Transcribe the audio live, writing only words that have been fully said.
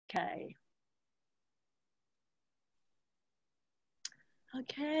Okay.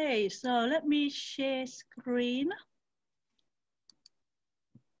 Okay, so let me share screen.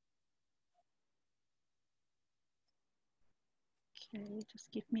 Okay, just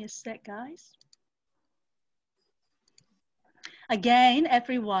give me a sec, guys. Again,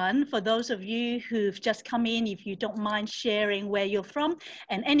 everyone, for those of you who've just come in, if you don't mind sharing where you're from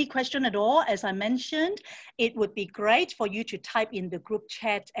and any question at all, as I mentioned, it would be great for you to type in the group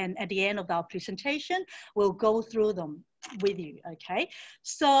chat, and at the end of our presentation, we'll go through them with you, okay?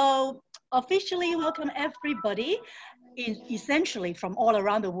 So officially welcome everybody. Essentially from all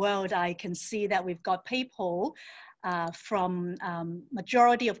around the world, I can see that we've got people from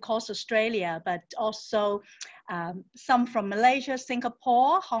majority, of course, Australia, but also some from Malaysia,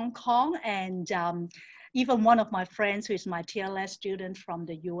 Singapore, Hong Kong, and even one of my friends who is my TLS student from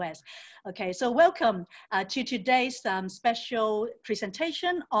the US. Okay, so welcome to today's special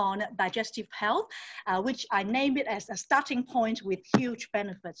presentation on digestive health, which I named it as a starting point with huge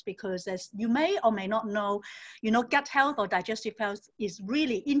benefits, because as you may or may not know, gut health or digestive health is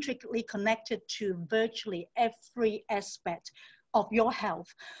really intricately connected to virtually every aspect of your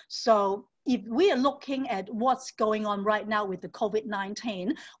health. So if we are looking at what's going on right now with the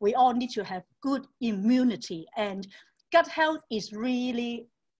COVID-19, we all need to have good immunity, and gut health is really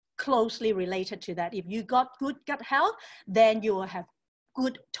closely related to that. If you got good gut health, then you will have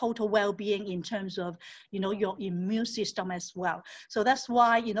good total well-being in terms of, your immune system as well. So that's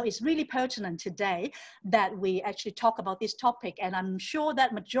why, it's really pertinent today that we actually talk about this topic. And I'm sure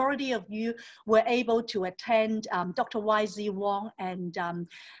that majority of you were able to attend Dr. YZ Wong and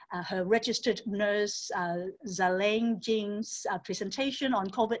her registered nurse, Zaleng Jing's presentation on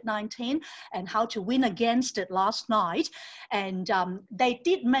COVID-19 and how to win against it last night. And they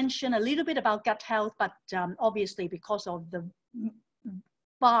did mention a little bit about gut health, but obviously because of the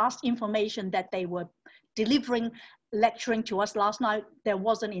vast information that they were lecturing to us last night, there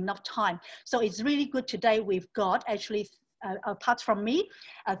wasn't enough time. So it's really good today we've got actually, apart from me,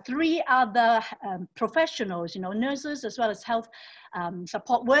 3 other professionals, nurses as well as health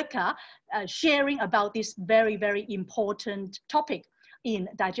support worker, sharing about this very, very important topic in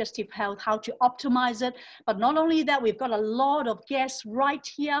digestive health, how to optimize it. But not only that, we've got a lot of guests right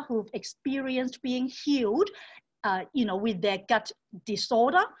here who've experienced being healed with their gut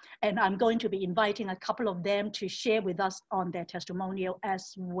disorder. And I'm going to be inviting a couple of them to share with us on their testimonial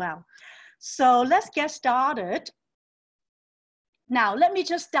as well. So let's get started. Now, let me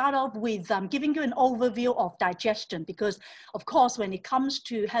just start off with giving you an overview of digestion, because of course, when it comes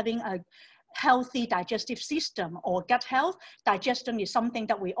to having a healthy digestive system or gut health, digestion is something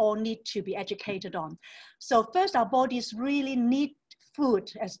that we all need to be educated on. So first, our bodies really need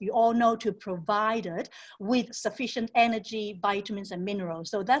food, as you all know, to provide it with sufficient energy, vitamins, and minerals.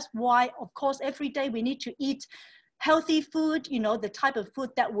 So that's why, of course, every day we need to eat healthy food, the type of food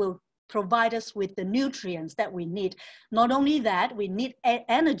that will provide us with the nutrients that we need. Not only that, we need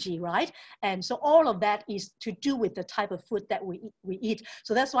energy, right? And so all of that is to do with the type of food that we eat.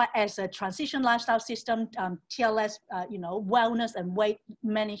 So that's why as a transition lifestyle system, TLS, wellness and weight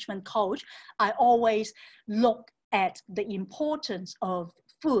management coach, I always look at the importance of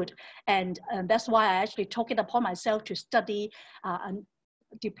food. And that's why I actually took it upon myself to study a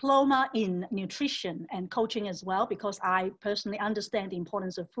diploma in nutrition and coaching as well, because I personally understand the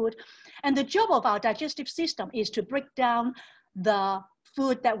importance of food. And the job of our digestive system is to break down the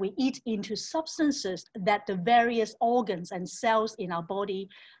food that we eat into substances that the various organs and cells in our body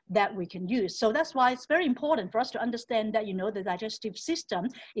that we can use. So that's why it's very important for us to understand that, the digestive system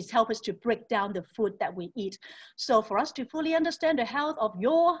is help us to break down the food that we eat. So for us to fully understand the health of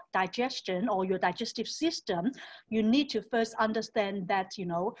your digestion or your digestive system, you need to first understand that,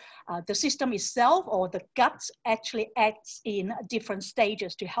 the system itself or the gut actually acts in different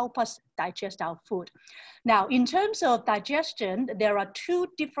stages to help us digest our food. Now, in terms of digestion, there are 2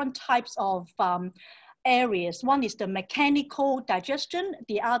 different types of areas. One is the mechanical digestion.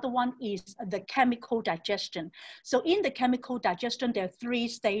 The other one is the chemical digestion. So in the chemical digestion, there are 3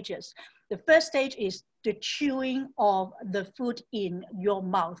 stages. The first stage is the chewing of the food in your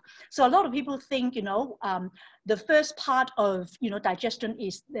mouth. So a lot of people think, the first part of, digestion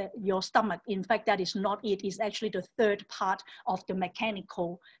is your stomach. In fact, that is not it. It's actually the 3rd part of the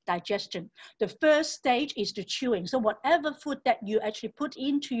mechanical digestion. The first stage is the chewing. So whatever food that you actually put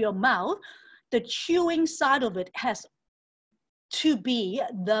into your mouth, the chewing side of it has to be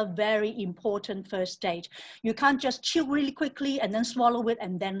the very important first stage. You can't just chew really quickly and then swallow it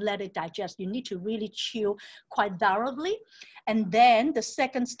and then let it digest. You need to really chew quite thoroughly. And then the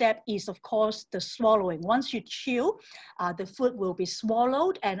second step is, of course, the swallowing. Once you chew, the food will be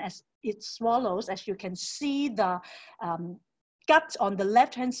swallowed. And as it swallows, as you can see, the gut on the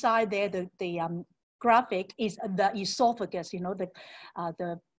left-hand side there, the graphic is the esophagus, you know,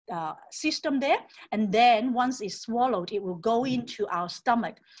 the system there. And then once it's swallowed, it will go into our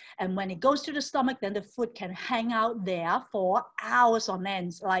stomach. And when it goes to the stomach, then the food can hang out there for hours on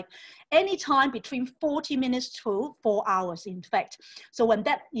end, like anytime between 40 minutes to 4 hours, in fact. So when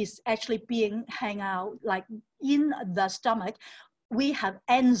that is actually being hang out like in the stomach, we have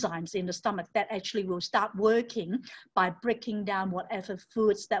enzymes in the stomach that actually will start working by breaking down whatever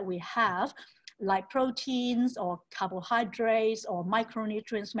foods that we have, like proteins or carbohydrates or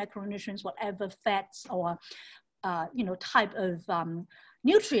micronutrients, macronutrients, whatever fats or you know, type of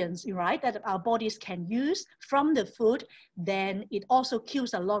nutrients, right, that our bodies can use from the food. Then it also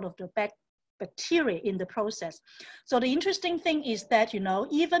kills a lot of the bacteria in the process. So the interesting thing is that, you know,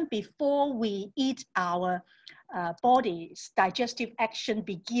 even before we eat, our body's digestive action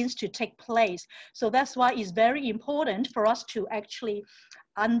begins to take place. So that's why it's very important for us to actually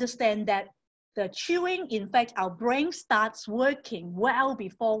understand that the chewing, in fact, our brain starts working well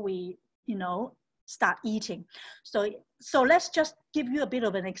before we, you know, start eating. So let's just give you a bit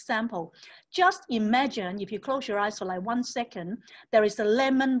of an example. Just imagine if you close your eyes for like 1 second, there is a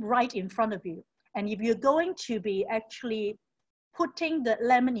lemon right in front of you. And if you're going to be actually putting the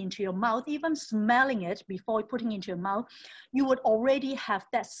lemon into your mouth, even smelling it before putting it into your mouth, you would already have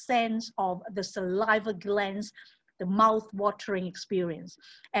that sense of the saliva glands, the mouth-watering experience.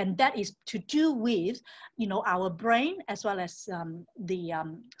 And that is to do with, you know, our brain as well as the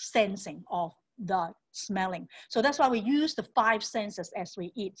sensing of the smelling. So that's why we use the 5 senses as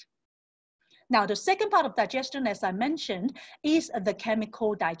we eat. Now, the second part of digestion, as I mentioned, is the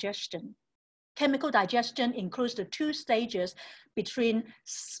chemical digestion. Chemical digestion includes the 2 stages between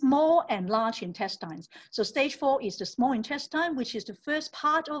small and large intestines. So stage 4 is the small intestine, which is the first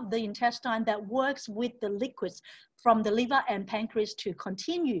part of the intestine that works with the liquids from the liver and pancreas to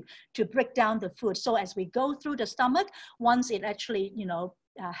continue to break down the food. So as we go through the stomach, once it actually, you know,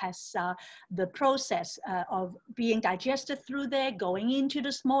 has the process of being digested through there, going into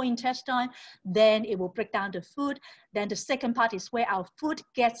the small intestine, then it will break down the food. Then the second part is where our food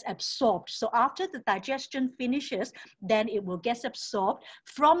gets absorbed. So after the digestion finishes, then it will get absorbed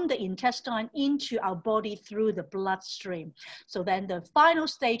from the intestine into our body through the bloodstream. So then the final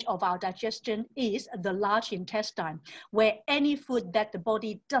stage of our digestion is the large intestine, where any food that the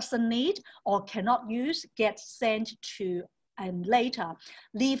body doesn't need or cannot use gets sent to and later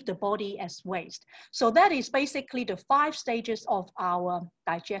leave the body as waste. So that is basically the 5 stages of our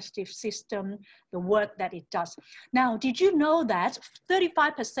digestive system, the work that it does. Now, did you know that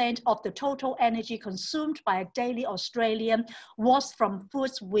 35% of the total energy consumed by a daily Australian was from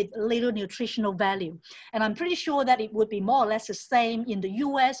foods with little nutritional value? And I'm pretty sure that it would be more or less the same in the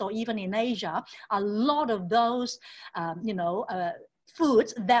US or even in Asia. A lot of those,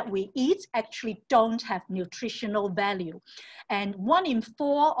 foods that we eat actually don't have nutritional value. And 1 in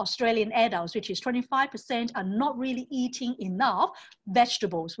 4 Australian adults, which is 25%, are not really eating enough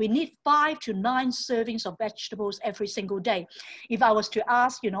vegetables. We need 5 to 9 servings of vegetables every single day. If I was to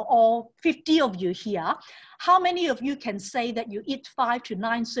ask, you know, all 50 of you here, how many of you can say that you eat 5 to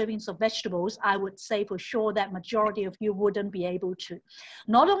 9 servings of vegetables? I would say for sure that majority of you wouldn't be able to.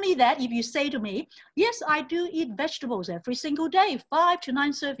 Not only that, if you say to me, yes, I do eat vegetables every single day, 5 to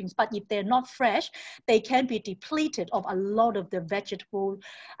 9 servings, but if they're not fresh, they can be depleted of a lot of the vegetable,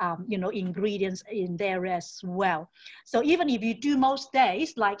 ingredients in there as well. So even if you do most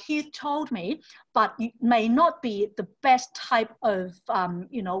days, like he told me, but it may not be the best type of,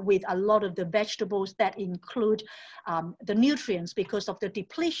 with a lot of the vegetables that include the nutrients because of the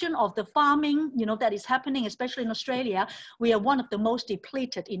depletion of the farming, that is happening, especially in Australia. We are one of the most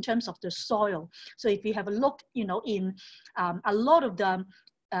depleted in terms of the soil. So if you have a look, in a lot of the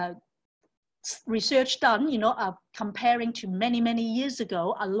research done, comparing to many, many years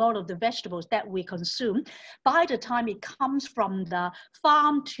ago, a lot of the vegetables that we consume, by the time it comes from the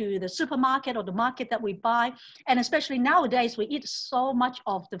farm to the supermarket or the market that we buy, and especially nowadays, we eat so much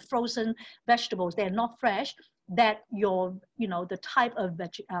of the frozen vegetables, they're not fresh. that your, the type of,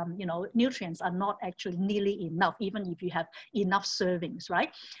 nutrients are not actually nearly enough, even if you have enough servings, right?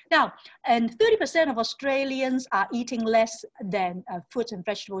 Now, and 30% of Australians are eating less than fruits and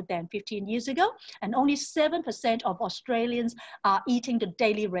vegetables than 15 years ago, and only 7% of Australians are eating the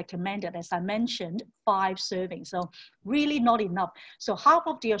daily recommended, as I mentioned, 5 servings. So really not enough. So half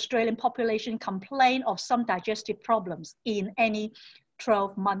of the Australian population complain of some digestive problems in any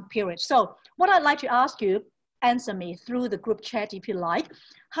 12-month period. So what I'd like to ask you, answer me through the group chat if you like.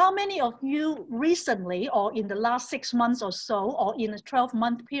 How many of you recently, or in the last 6 months or so, or in a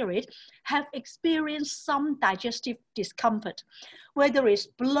 12-month period, have experienced some digestive discomfort? Whether it's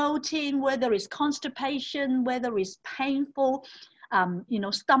bloating, whether it's constipation, whether it's painful,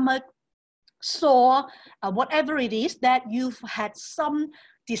 stomach sore, whatever it is, that you've had some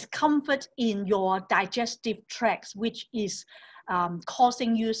discomfort in your digestive tracts, which is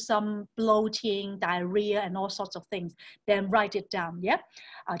causing you some bloating, diarrhea, and all sorts of things, then write it down, yeah?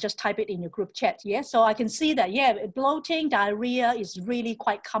 Just type it in your group chat, yeah? So I can see that, yeah, bloating, diarrhea is really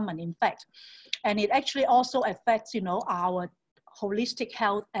quite common, in fact. And it actually also affects, our holistic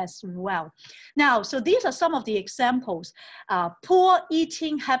health as well. Now, so these are some of the examples. Poor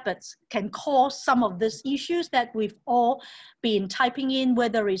eating habits can cause some of these issues that we've all been typing in,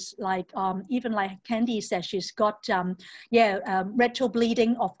 whether it's like, even like Candy says, she's got, rectal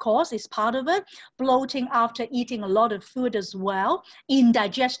bleeding, of course, is part of it. Bloating after eating a lot of food as well.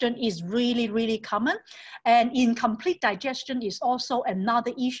 Indigestion is really, really common. And incomplete digestion is also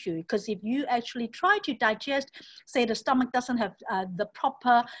another issue, because if you actually try to digest, say the stomach doesn't have the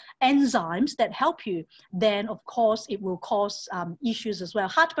proper enzymes that help you, then of course it will cause issues as well.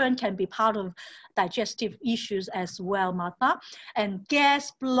 Heartburn can be part of digestive issues as well, Martha. And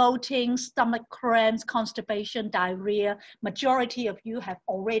gas, bloating, stomach cramps, constipation, diarrhea. Majority of you have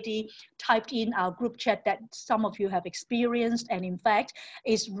already typed in our group chat that some of you have experienced, and in fact,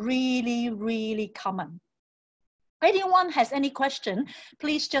 it's really, really common. Anyone has any question,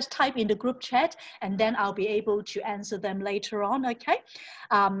 please just type in the group chat, and then I'll be able to answer them later on, okay?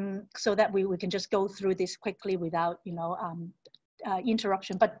 So that we can just go through this quickly without,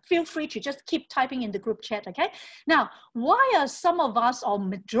 interruption, but feel free to just keep typing in the group chat, okay? Now, why are some of us, or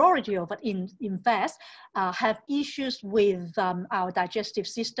majority of it in fact, have issues with our digestive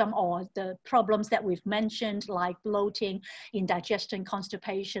system, or the problems that we've mentioned, like bloating, indigestion,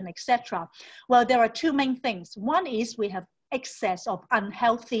 constipation, etc.? Well, there are 2 main things. One is we have excess of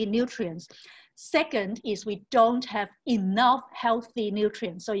unhealthy nutrients. Second is we don't have enough healthy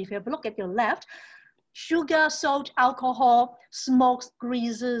nutrients. So if you have a look at your left, sugar, salt, alcohol, smokes,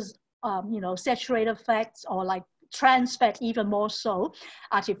 greases, saturated fats, or like trans fat, even more so,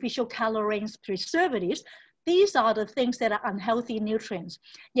 artificial colorings, preservatives. These are the things that are unhealthy nutrients.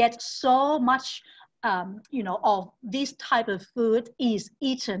 Yet so much of this type of food is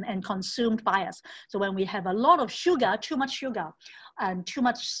eaten and consumed by us. So when we have a lot of sugar, too much sugar, and too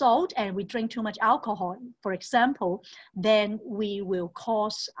much salt, and we drink too much alcohol, for example, then we will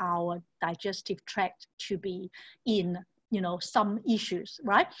cause our digestive tract to be in some issues,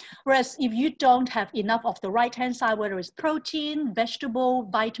 right? Whereas if you don't have enough of the right-hand side, whether it's protein, vegetable,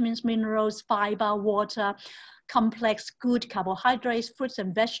 vitamins, minerals, fiber, water, complex good carbohydrates, fruits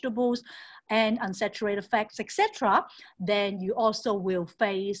and vegetables, and unsaturated fats, etc., then you also will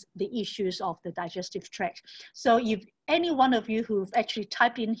face the issues of the digestive tract. So if any one of you who've actually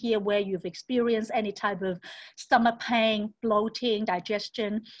typed in here where you've experienced any type of stomach pain, bloating,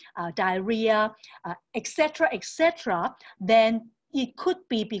 digestion, diarrhea, etc., etc., then it could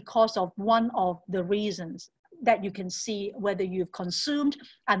be because of one of the reasons that you can see, whether you've consumed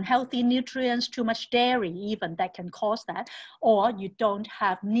unhealthy nutrients, too much dairy even, that can cause that, or you don't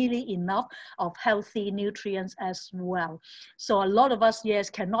have nearly enough of healthy nutrients as well. So a lot of us,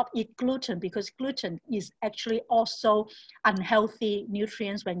 yes, cannot eat gluten, because gluten is actually also unhealthy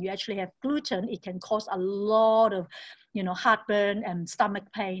nutrients. When you actually have gluten, it can cause a lot of heartburn and stomach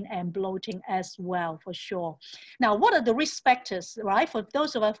pain and bloating as well, for sure. Now, what are the risk factors, right? For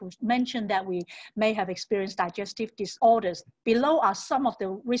those of us who mentioned that we may have experienced digestive disorders, below are some of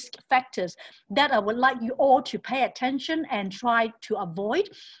the risk factors that I would like you all to pay attention and try to avoid,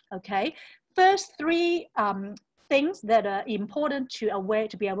 okay? First 3 things that are important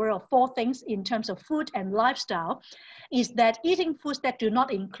to be aware of, 4 things in terms of food and lifestyle, is that eating foods that do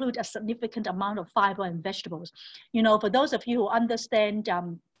not include a significant amount of fiber and vegetables. For those of you who understand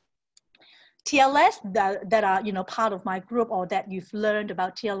TLS that are part of my group, or that you've learned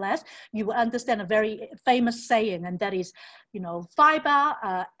about TLS, you will understand a very famous saying, and that is,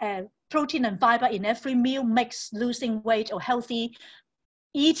 fiber, protein and fiber in every meal makes losing weight or healthy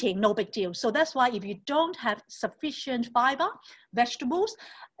eating, no big deal. So that's why if you don't have sufficient fiber, vegetables,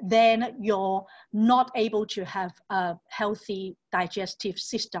 then you're not able to have a healthy digestive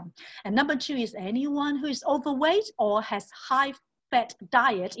system. And number two is anyone who is overweight or has high fat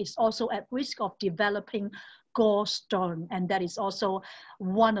diet is also at risk of developing gallstone, and that is also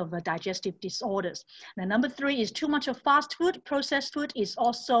one of the digestive disorders. And number three is too much of fast food, processed food is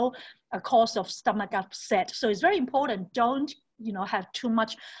also a cause of stomach upset. So it's very important, don't have too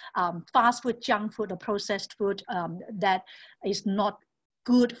much fast food, junk food, or processed food that is not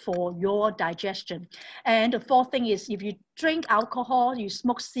good for your digestion. And the fourth thing is if you drink alcohol, you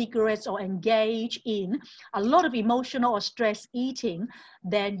smoke cigarettes, or engage in a lot of emotional or stress eating,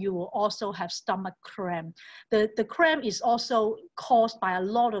 then you will also have stomach cramp. The cramp is also caused by a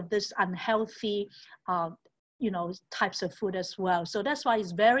lot of this unhealthy types of food as well. So that's why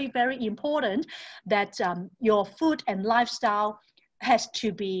it's very, very important that your food and lifestyle has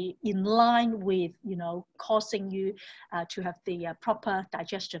to be in line with, causing you to have the proper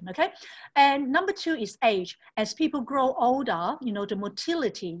digestion, okay? And number two is age. As people grow older, the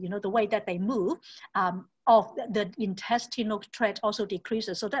motility, the way that they move of the intestinal tract also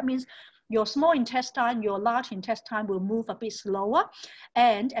decreases. So that means your small intestine, your large intestine will move a bit slower.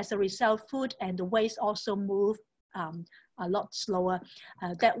 And as a result, food and the waste also move a lot slower.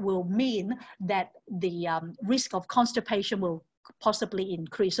 That will mean that the risk of constipation will possibly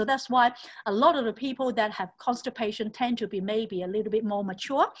increase. So that's why a lot of the people that have constipation tend to be maybe a little bit more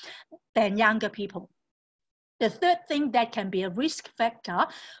mature than younger people. The third thing that can be a risk factor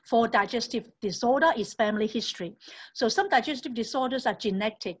for digestive disorder is family history. So some digestive disorders are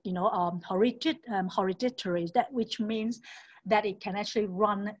genetic, hereditary, which means that it can actually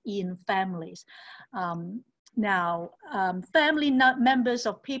run in families. Now, family members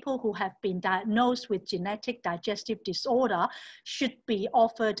of people who have been diagnosed with genetic digestive disorder should be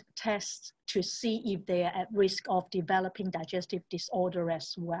offered tests to see if they are at risk of developing digestive disorder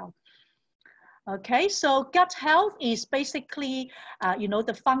as well. Okay, so gut health is basically,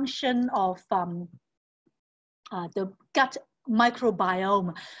 the function of the gut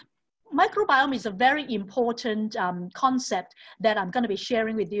microbiome. Microbiome is a very important concept that I'm going to be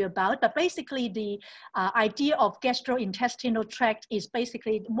sharing with you about. But basically, the idea of gastrointestinal tract is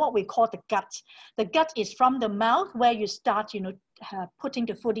basically what we call the gut. The gut is from the mouth where you start, putting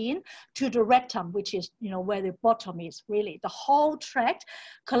the food in, to the rectum, which is, where the bottom is really. The whole tract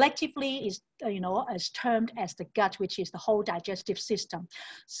collectively is, is termed as the gut, which is the whole digestive system.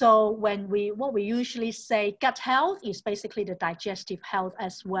 So what we usually say gut health is basically the digestive health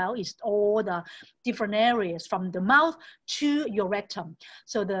as well. It's all the different areas from the mouth to your rectum.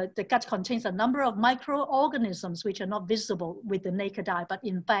 So the gut contains a number of microorganisms which are not visible with the naked eye, but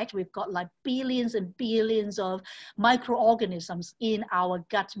in fact, we've got like billions and billions of microorganisms in our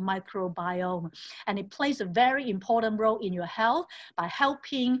gut microbiome. And it plays a very important role in your health by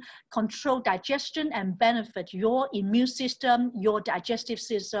helping control digestion and benefit your immune system, your digestive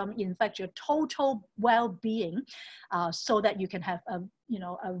system, in fact, your total well-being, so that you can have a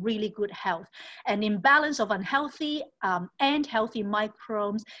really good health. An imbalance of unhealthy and healthy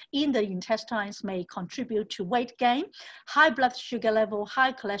microbes in the intestines may contribute to weight gain, high blood sugar level,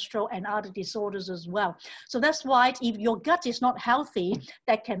 high cholesterol, and other disorders as well. So that's why if your gut is not healthy,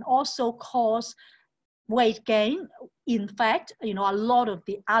 that can also cause weight gain. In fact, a lot of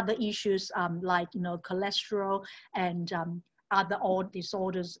the other issues like, cholesterol and other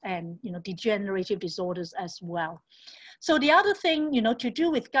disorders and, degenerative disorders as well. So the other thing, to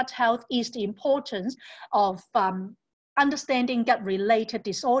do with gut health is the importance of understanding gut-related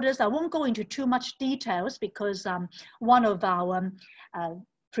disorders. I won't go into too much details because one of our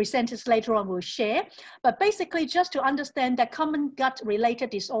presenters later on will share. But basically, just to understand that common gut-related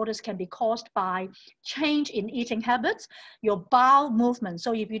disorders can be caused by change in eating habits, your bowel movement.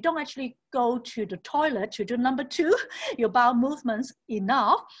 So if you don't actually go to the toilet to do number two, your bowel movements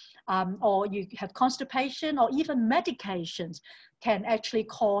enough, or you have constipation, or even medications can actually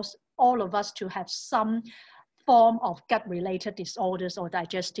cause all of us to have some form of gut-related disorders or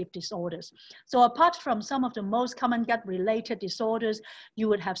digestive disorders. So apart from some of the most common gut-related disorders, you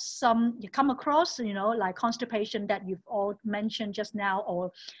would have you come across, like constipation that you've all mentioned just now,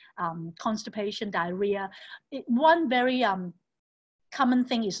 or constipation, diarrhea. One very common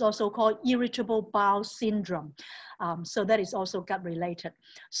thing is also called irritable bowel syndrome. So that is also gut related.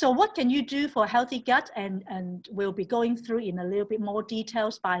 So what can you do for healthy gut? And we'll be going through in a little bit more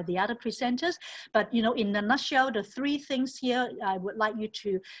details by the other presenters. But in a nutshell, the three things here I would like you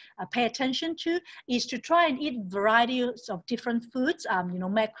to pay attention to is to try and eat varieties of different foods,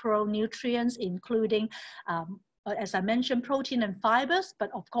 macronutrients, including as I mentioned, protein and fibers, but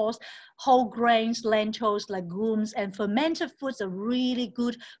of course, whole grains, lentils, legumes, and fermented foods are really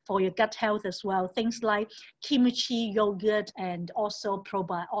good for your gut health as well. Things like kimchi, yogurt, and also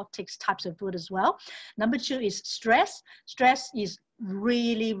probiotics types of food as well. Number 2 is stress. Stress is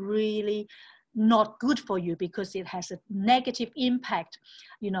really not good for you because it has a negative impact,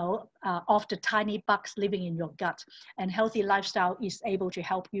 of the tiny bugs living in your gut. And healthy lifestyle is able to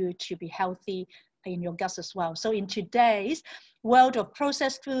help you to be healthy in your gut as well. So in today's world of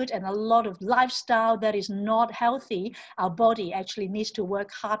processed food and a lot of lifestyle that is not healthy, our body actually needs to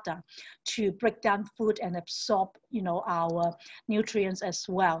work harder to break down food and absorb, our nutrients as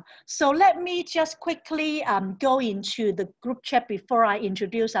well. So let me just quickly go into the group chat before I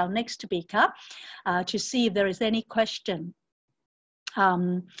introduce our next speaker to see if there is any question.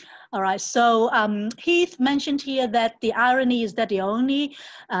 All right, so Heath mentioned here that the irony is that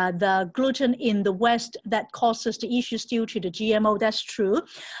the gluten in the West that causes the issues due to the GMO. That's true.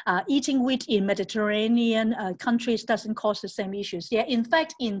 Eating wheat in Mediterranean countries doesn't cause the same issues. Yeah, in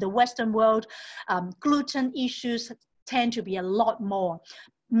fact, in the Western world, gluten issues tend to be a lot more.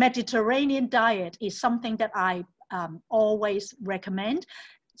 Mediterranean diet is something that I always recommend,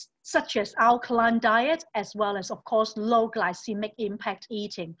 such as alkaline diet, as well as, of course, low glycemic impact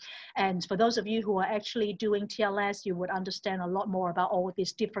eating. And for those of you who are actually doing TLS, you would understand a lot more about all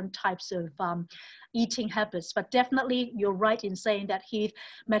these different types of eating habits. But definitely, you're right in saying that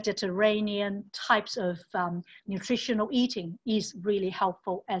Mediterranean types of nutritional eating is really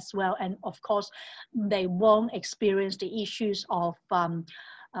helpful as well. And of course, they won't experience the issues of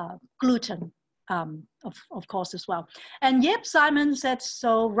gluten. Of course, as well. And yep, Simon said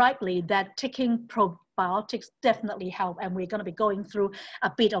so rightly that taking probiotics definitely help, and we're going to be going through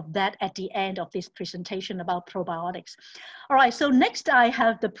a bit of that at the end of this presentation about probiotics. All right, so next I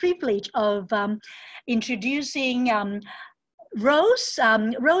have the privilege of introducing Rose.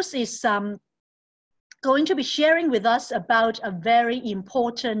 Rose is going to be sharing with us about a very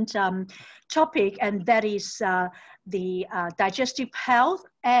important topic, and that is the digestive health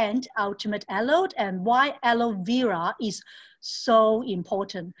and ultimate aloe, and why aloe vera is so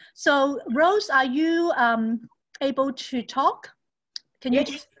important. So Rose, are you able to talk? Can you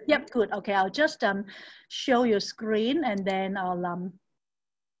just, yep, good. Okay, I'll just show your screen and then I'll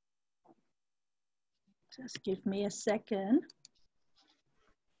just give me a second.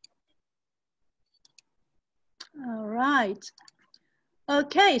 All right.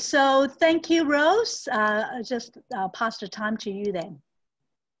 Okay, so thank you, Rose. I'll just pass the time to you then.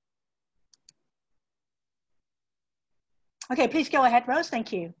 Okay, please go ahead, Rose.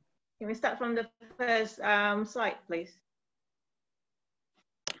 Thank you. Can we start from the first slide, please?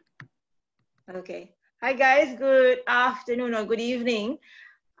 Okay. Hi, guys. Good afternoon or good evening.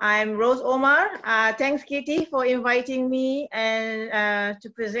 I'm Rose Omar. Thanks, Kitty, for inviting me and to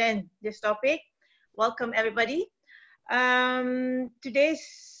present this topic. Welcome, everybody.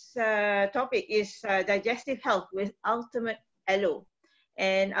 Today's topic is digestive health with ultimate aloe.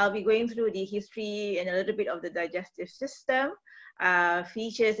 And I'll be going through the history and a little bit of the digestive system,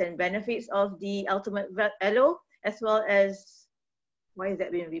 features and benefits of the ultimate aloe, as well as, why is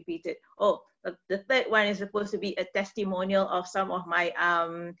that being repeated? Oh, the third one is supposed to be a testimonial of some of my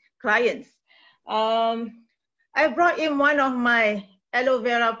clients. I brought in one of my aloe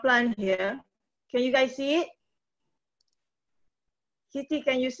vera plant here. Can you guys see it? Kitty,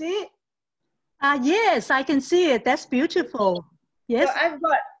 can you see it? Yes, I can see it. That's beautiful. Yes.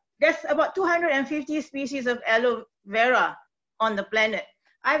 So there's about 250 species of aloe vera on the planet.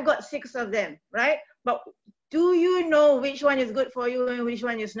 I've got 6 of them, right? But do you know which one is good for you and which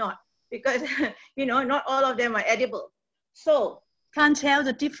one is not? Because, not all of them are edible. So can't tell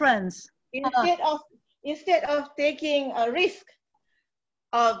the difference. Instead of taking a risk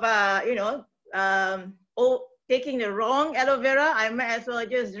of, taking the wrong aloe vera, I might as well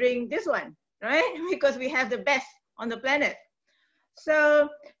just drink this one, right? Because we have the best on the planet. So,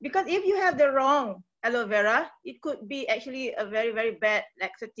 because if you have the wrong aloe vera, it could be actually a very, very bad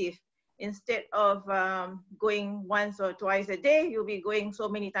laxative. Instead of going once or twice a day, you'll be going so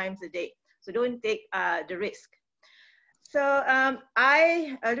many times a day. So don't take the risk. So a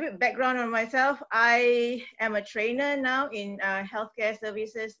little bit background on myself. I am a trainer now in healthcare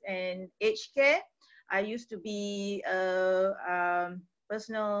services and aged care. I used to be a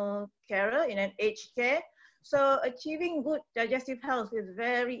personal carer in an aged care. So achieving good digestive health is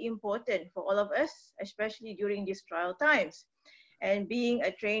very important for all of us, especially during these trial times. And being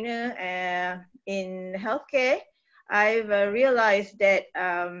a trainer in healthcare, I've realized that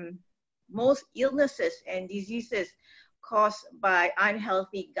most illnesses and diseases caused by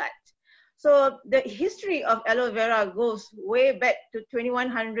unhealthy gut. So the history of aloe vera goes way back to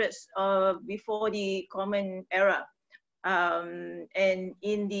 2100s, before the Common Era. And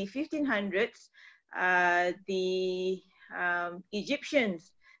in the 1500s, the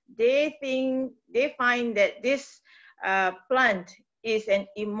Egyptians, they find that this plant is an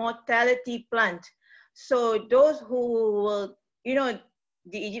immortality plant. So those who will, you know,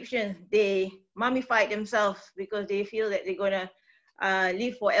 the Egyptians, they mummified themselves because they feel that they're gonna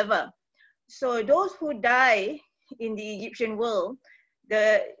live forever. So those who die in the Egyptian world,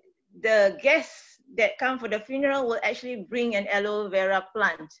 the guests that come for the funeral will actually bring an aloe vera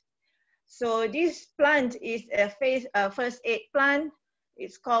plant. So this plant is a first aid plant.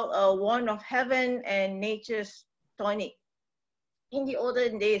 It's called a wand of heaven and nature's tonic. In the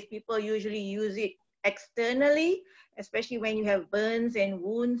olden days, people usually use it externally, especially when you have burns and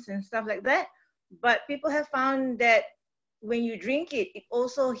wounds and stuff like that. But people have found that when you drink it, it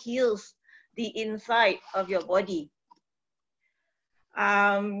also heals the inside of your body.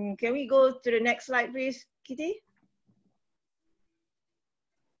 Can we go to the next slide, please, Kitty?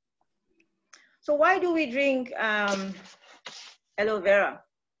 So why do we drink aloe vera?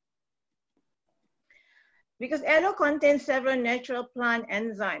 Because aloe contains several natural plant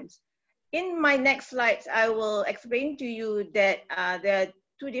enzymes. In my next slides, I will explain to you that there are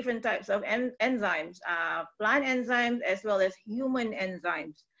two different types of enzymes, plant enzymes as well as human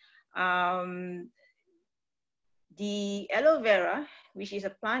enzymes. The aloe vera, which is a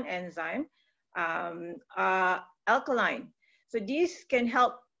plant enzyme, are alkaline. So these can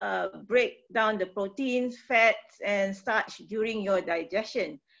help break down the proteins, fats, and starch during your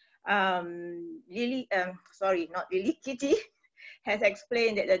digestion. Kitty has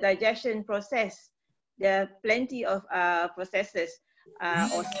explained that the digestion process, there are plenty of processes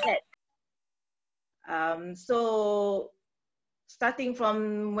or steps. So starting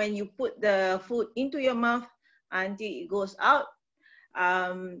from when you put the food into your mouth until it goes out,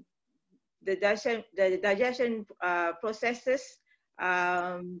 the digestion processes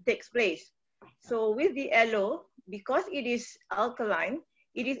takes place. So with the aloe, because it is alkaline,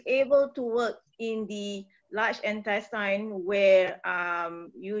 it is able to work in the large intestine where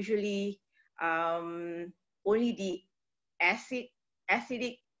usually only the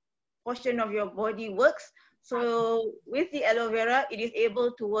acidic portion of your body works. So with the aloe vera, it is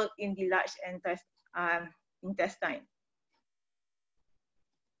able to work in the large intestine.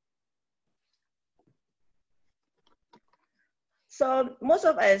 So most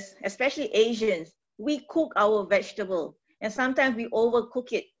of us, especially Asians, we cook our vegetable and sometimes we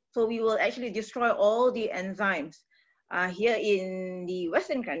overcook it. So we will actually destroy all the enzymes. Here in the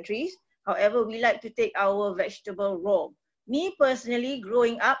Western countries, however, we like to take our vegetable raw. Me personally,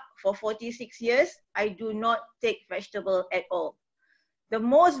 growing up for 46 years, I do not take vegetable at all. The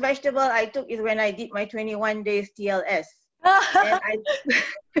most vegetable I took is when I did my 21 days TLS.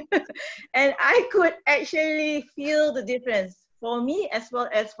 And I could actually feel the difference for me as well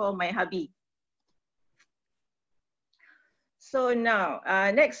as for my hubby. So now,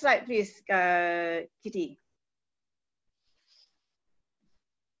 next slide, please, Kitty.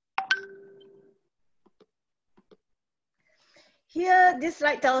 Here, this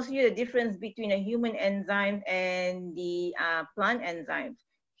slide tells you the difference between a human enzyme and the plant enzymes.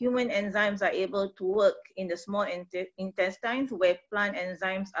 Human enzymes are able to work in the small intestines, where plant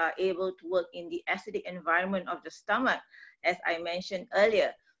enzymes are able to work in the acidic environment of the stomach, as I mentioned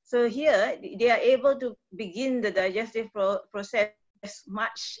earlier. So here, they are able to begin the digestive process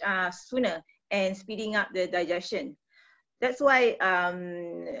much sooner and speeding up the digestion. That's why,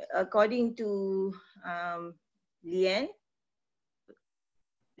 according to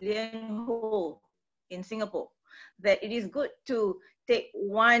Layhoon in Singapore, that it is good to take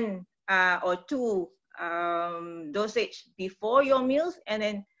one or two dosage before your meals and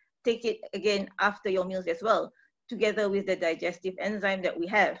then take it again after your meals as well, together with the digestive enzyme that we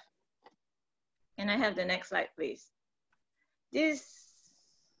have. Can I have the next slide, please?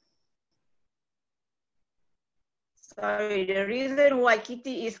 Sorry, the reason why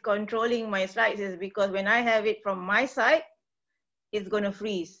Kitty is controlling my slides is because when I have it from my side, it's gonna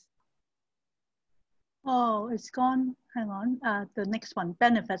freeze. Oh, it's gone. Hang on. The next one,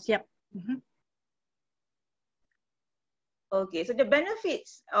 benefits. Yep. Okay, so the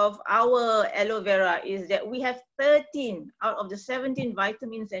benefits of our aloe vera is that we have 13 out of the 17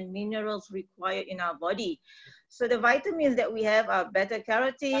 vitamins and minerals required in our body. So the vitamins that we have are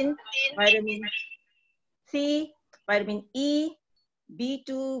beta-carotene, vitamin C, vitamin E,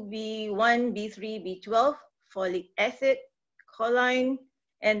 B2, B1, B3, B12, folic acid, choline,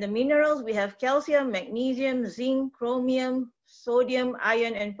 and the minerals, we have calcium, magnesium, zinc, chromium, sodium,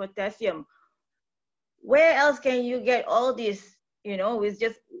 iron, and potassium. Where else can you get all this, you know, with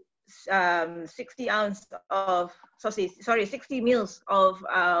just 60 ounce of, 60 mils of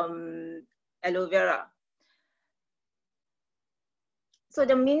aloe vera? So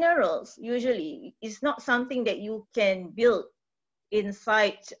the minerals usually is not something that you can build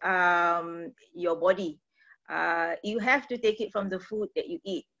inside your body. You have to take it from the food that you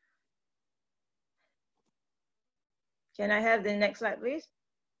eat. Can I have the next slide, please?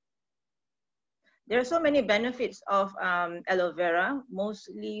 There are so many benefits of aloe vera.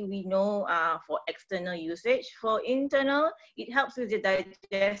 Mostly we know for external usage. For internal, it helps with the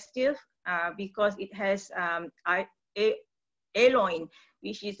digestive because it has aloe,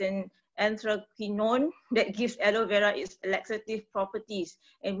 which is an anthraquinone that gives aloe vera its laxative properties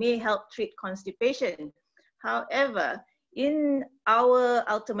and may help treat constipation. However, in our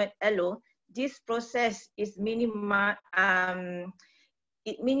ultimate aloe, this process is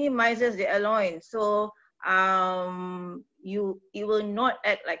it minimizes the aloe, so it will not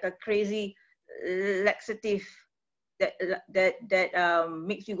act like a crazy laxative that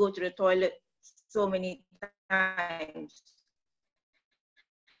makes you go to the toilet so many times.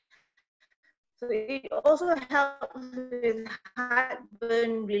 So it also helps with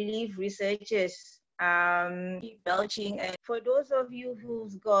heartburn relief researches, belching, and for those of you who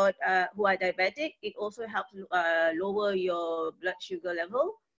are diabetic, it also helps lower your blood sugar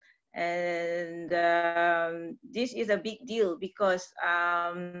level. And this is a big deal because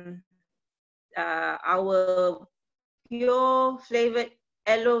our pure flavored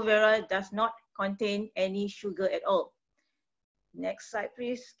aloe vera does not contain any sugar at all. Next slide,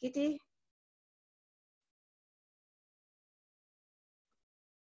 please, Kitty.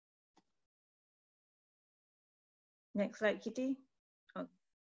 Next slide, Kitty. Okay.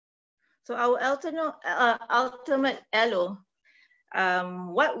 So our ultimate aloe,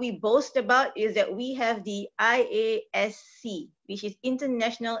 what we boast about is that we have the IASC, which is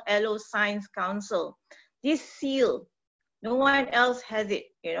International Aloe Science Council. This seal, no one else has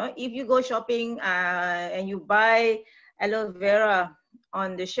it. You know, if you go shopping and you buy aloe vera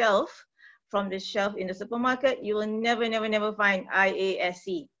on the shelf, from the shelf in the supermarket, you will never find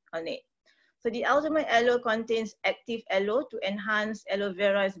IASC on it. So the ultimate aloe contains active aloe to enhance aloe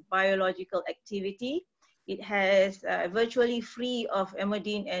vera's biological activity. It has virtually free of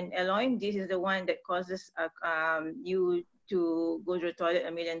amidine and aloe. This is the one that causes you to go to the toilet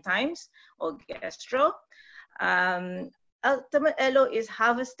a million times, or gastro. Ultimate aloe is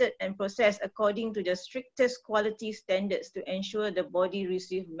harvested and processed according to the strictest quality standards to ensure the body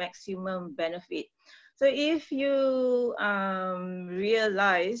receives maximum benefit. So if you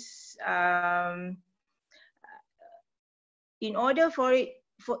realize, in order for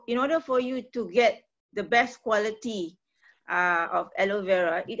you to get the best quality of aloe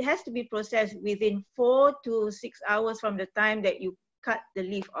vera, it has to be processed within 4 to 6 hours from the time that you cut the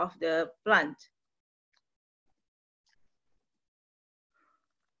leaf of the plant.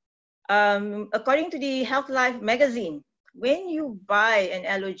 According to the Health Life magazine, when you buy an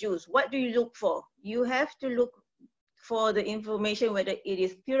aloe juice, what do you look for? You have to look for the information whether it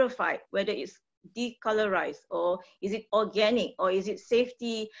is purified, whether it's decolorized, or is it organic, or is it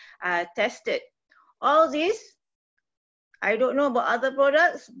safety tested. All this, I don't know about other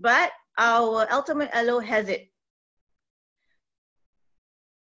products, but our ultimate aloe has it.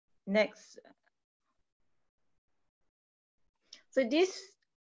 Next. So this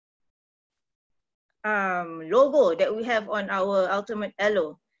logo that we have on our ultimate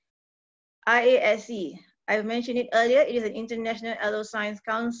aloe, IASC, I mentioned it earlier, it is an International Aloe Science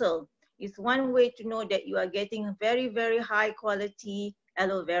Council. It's one way to know that you are getting very, very high quality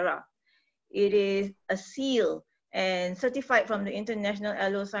aloe vera. It is a seal and certified from the International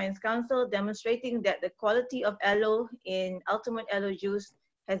Aloe Science Council, demonstrating that the quality of aloe in ultimate aloe juice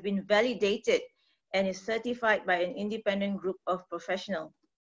has been validated and is certified by an independent group of professionals.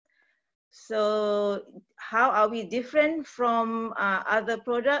 So how are we different from other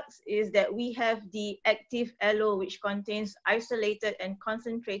products is that we have the active aloe, which contains isolated and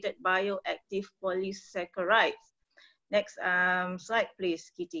concentrated bioactive polysaccharides. Next slide,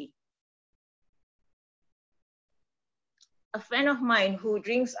 please, Kitty. A friend of mine who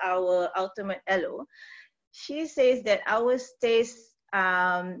drinks our ultimate aloe, she says that ours tastes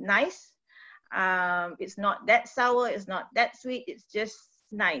nice. It's not that sour, it's not that sweet, it's just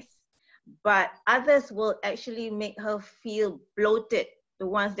nice. But others will actually make her feel bloated, the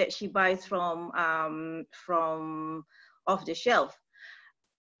ones that she buys from off the shelf,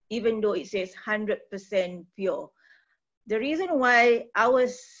 even though it says 100% pure. The reason why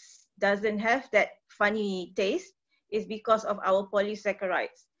ours doesn't have that funny taste is because of our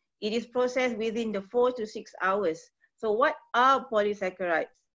polysaccharides. It is processed within the 4 to 6 hours. So what are polysaccharides?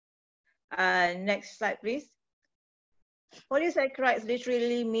 Next slide, please. Polysaccharides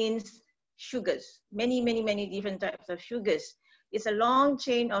literally means sugars, many different types of sugars. It's a long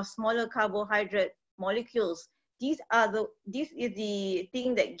chain of smaller carbohydrate molecules. This is the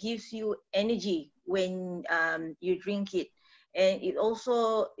thing that gives you energy when you drink it. And it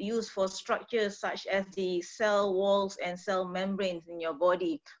also used for structures such as the cell walls and cell membranes in your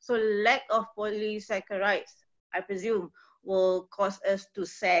body. So lack of polysaccharides, I presume, will cause us to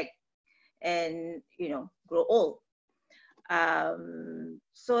sag and, you know, grow old.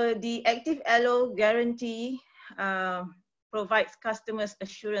 So the active aloe guarantee provides customers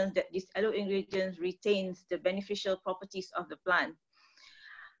assurance that this aloe ingredient retains the beneficial properties of the plant.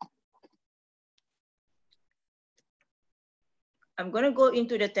 I'm going to go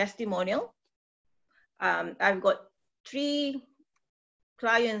into the testimonial. I've got 3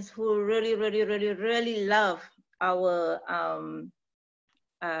 clients who really love our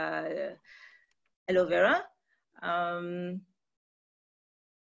aloe vera.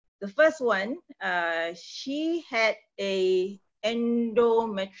 The first one, she had a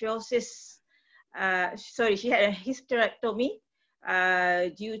endometriosis. She had a hysterectomy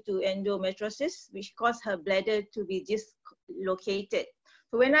due to endometriosis, which caused her bladder to be dislocated.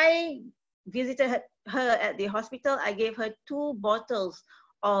 So when I visited her at the hospital, I gave her 2 bottles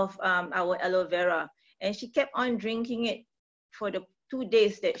of our aloe vera, and she kept on drinking it for the 2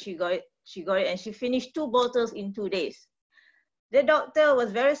 days that she got it, and she finished 2 bottles in 2 days. The doctor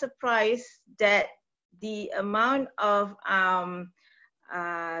was very surprised that the amount of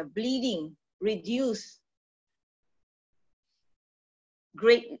bleeding reduced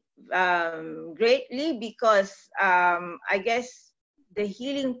greatly because I guess the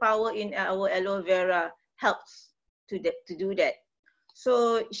healing power in our aloe vera helps to do that.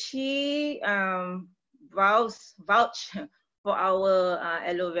 So she vouched for our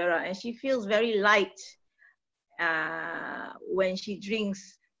aloe vera, and she feels very light when she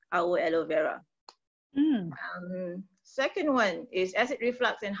drinks our aloe vera. Second one is acid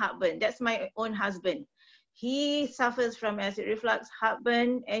reflux and heartburn. That's my own husband. He suffers from acid reflux,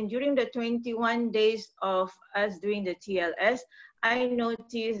 heartburn, and during the 21 days of us doing the TLS, I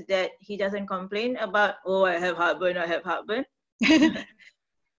noticed that he doesn't complain about, oh, I have heartburn.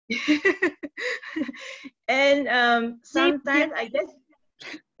 And sometimes I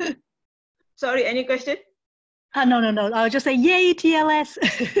guess, sorry, any question? No. I'll just say, yay, TLS.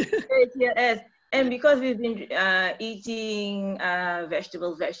 Yay, TLS. And because we've been eating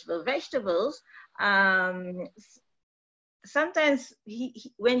vegetables, sometimes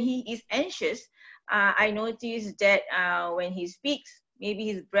when he is anxious, I notice that when he speaks, maybe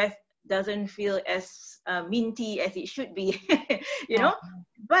his breath doesn't feel as minty as it should be, you know.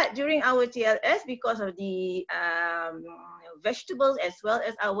 But during our TLS, because of the vegetables as well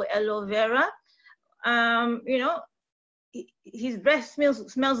as our aloe vera, you know, his breath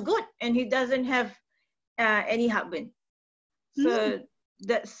smells good, and he doesn't have any heartburn. So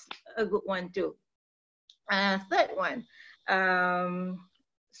that's a good one too. Third one,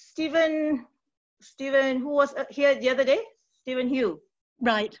 Stephen, who was here the other day, Stephen Hugh.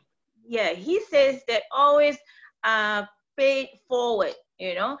 Right. Yeah, he says that always pay it forward,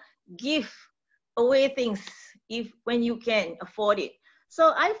 you know, give away things when you can afford it.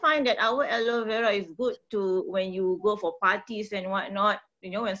 So I find that our aloe vera is good to when you go for parties and whatnot,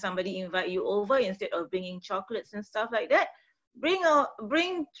 you know, when somebody invite you over, instead of bringing chocolates and stuff like that, bring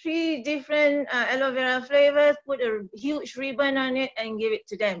 3 different aloe vera flavors, put a huge ribbon on it and give it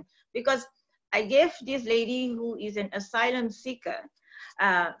to them. Because I gave this lady who is an asylum seeker,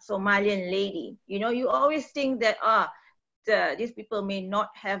 Somalian lady, you know, you always think that, these people may not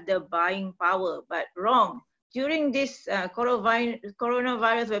have the buying power, but wrong. During this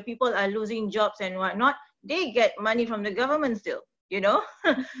coronavirus where people are losing jobs and whatnot, they get money from the government still, you know?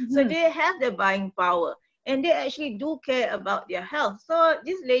 So they have the buying power, and they actually do care about their health. So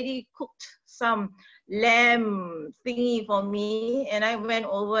this lady cooked some lamb thingy for me, and I went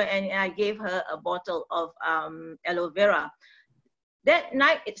over and I gave her a bottle of aloe vera. That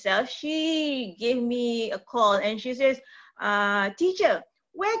night itself, she gave me a call and she says, teacher,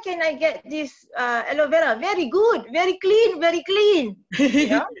 where can I get this aloe vera? Very good, very clean. You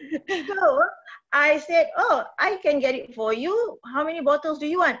know? So I said, oh, I can get it for you. How many bottles do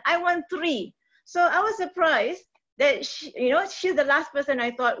you want? I want 3. So I was surprised that she, you know, she's the last person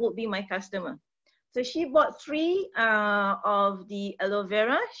I thought would be my customer. So she bought 3 of the aloe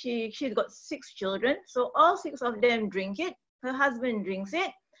vera. She's got 6 children. So all 6 of them drink it. Her husband drinks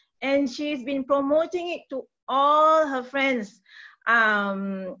it. And she's been promoting it to all her friends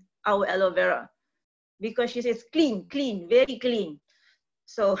our aloe vera because she says clean, clean, very clean.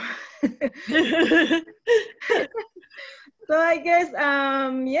 So, so I guess,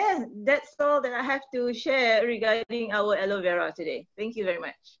 yeah, that's all that I have to share regarding our aloe vera today. Thank you very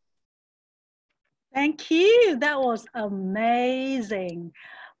much. Thank you. That was amazing.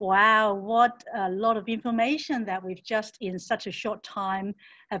 Wow, what a lot of information that we've just in such a short time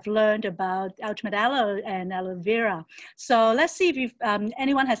have learned about ultimate aloe and aloe vera. So let's see if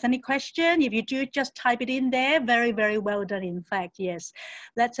anyone has any question. If you do, just type it in there. Very, very well done. In fact, yes.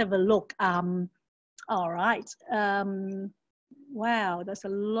 Let's have a look. All right. Wow, there's a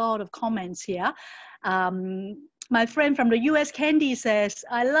lot of comments here. My friend from the US, Candy, says,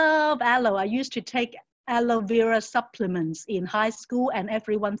 I love aloe. I used to take aloe vera supplements in high school and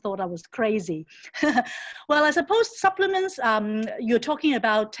everyone thought I was crazy. Well, I suppose supplements, you're talking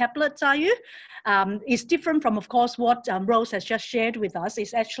about tablets, are you? It's different from, of course, what Rose has just shared with us.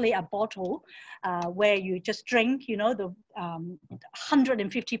 It's actually a bottle where you just drink, you know, the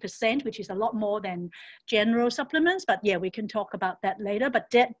 150%, which is a lot more than general supplements. But yeah, we can talk about that later.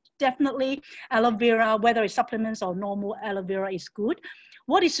 But definitely aloe vera, whether it's supplements or normal aloe vera, is good.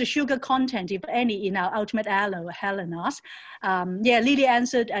 What is the sugar content, if any, in our ultimate aloe? Helen asked. Yeah, Lily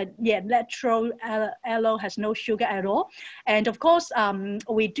answered, yeah, natural aloe has no sugar at all. And of course,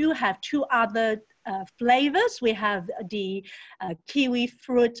 we do have two other flavors. We have the kiwi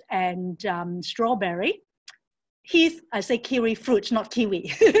fruit and strawberry. Heath, I say kiwi fruit, not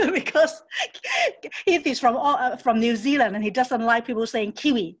kiwi, because Heath is from New Zealand and he doesn't like people saying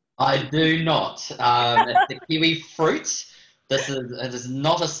kiwi. I do not. It's the kiwi fruit. This is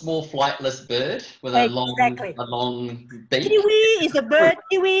not a small flightless bird with a long beak. Kiwi is the bird,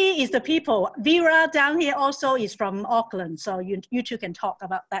 kiwi is the people. Vera down here also is from Auckland, so you two can talk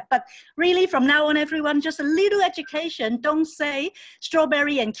about that. But really, from now on, everyone, just a little education. Don't say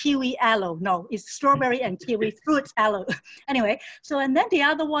strawberry and kiwi aloe. No, it's strawberry and kiwi fruit aloe. Anyway, so and then the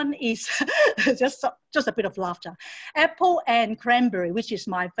other one is just a bit of laughter. Apple and cranberry, which is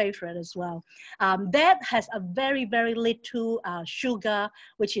my favorite as well. That has a very, very little sugar,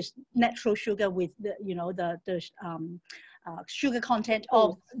 which is natural sugar with the, you know, the sugar content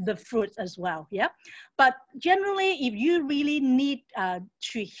of the fruit as well. Yeah, but generally, if you really need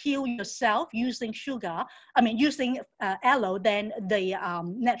to heal yourself using sugar, I mean using aloe, then the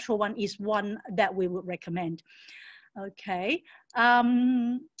natural one is one that we would recommend. Okay.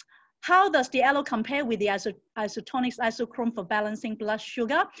 How does the aloe compare with the isotonics isochrome for balancing blood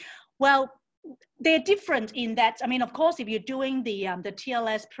sugar? Well, they're different in that, I mean, of course, if you're doing the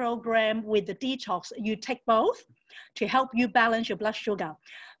TLS program with the detox, you take both to help you balance your blood sugar.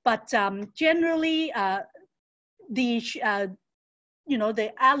 But generally, you know,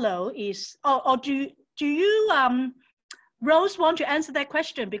 the aloe is, or do you, Rose, want to answer that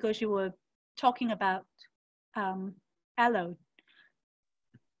question because you were talking about aloe?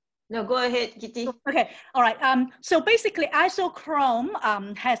 No, go ahead, Kitty. Okay, all right. So basically, isochrome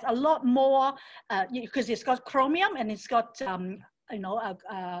has a lot more because it's got chromium and it's got you know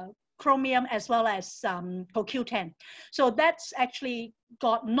chromium as well as CoQ10. So that's actually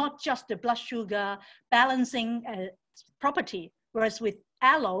got not just the blood sugar balancing property, whereas with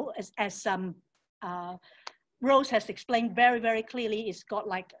aloe, as Rose has explained very, very clearly, it's got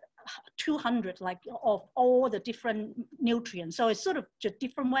like 200 like of all the different nutrients. So it's sort of just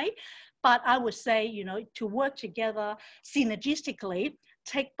different way, but I would say, you know, to work together synergistically,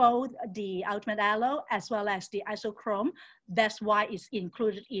 take both the ultimate aloe as well as the isochrome. That's why it's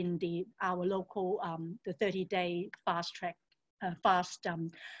included in our local the 30-day fast track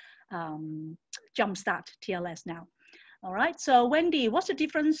jumpstart TLS now. All right, so Wendy, what's the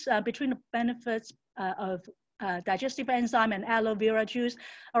difference between the benefits of digestive enzyme and aloe vera juice?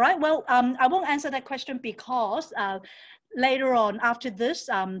 All right, well, I won't answer that question because later on after this,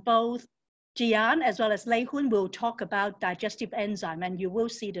 both Gian as well as Layhoon will talk about digestive enzyme and you will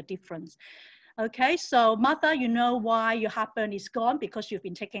see the difference. Okay, so Martha, you know why your heartburn is gone? Because you've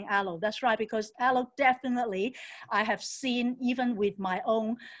been taking aloe. That's right, because aloe definitely, I have seen even with my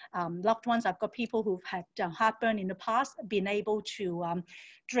own loved ones, I've got people who've had heartburn in the past, been able to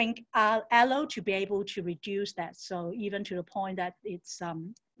drink aloe to be able to reduce that. So even to the point that it's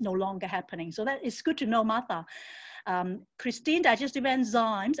no longer happening. So that is good to know, Martha. Christine, digestive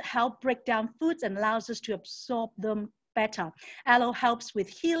enzymes help break down foods and allows us to absorb them better. Aloe helps with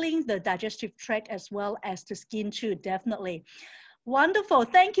healing the digestive tract as well as the skin too, definitely. Wonderful.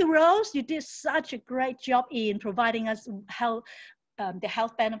 Thank you, Rose. You did such a great job in providing us the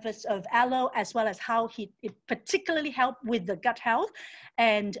health benefits of aloe, as well as how it particularly helped with the gut health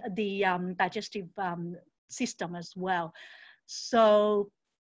and the digestive system as well. So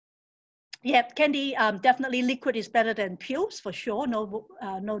yeah, Candy, definitely liquid is better than pills for sure.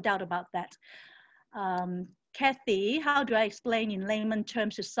 No doubt about that. Kathy, how do I explain in layman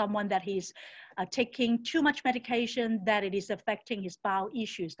terms to someone that he's taking too much medication, that it is affecting his bowel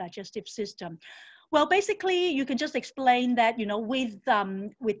issues, digestive system? Well, basically, you can just explain that, you know, with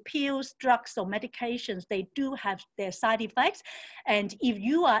pills, drugs, or medications, they do have their side effects. And if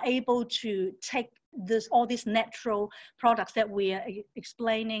you are able to take all these natural products that we are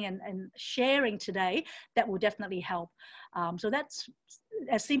explaining and sharing today, that will definitely help. So that's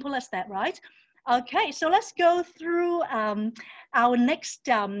as simple as that, right? Okay, so let's go through our next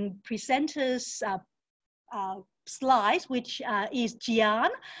presenter's slides, which is Gian.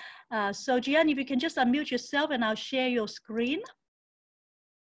 So Gian, if you can just unmute yourself and I'll share your screen.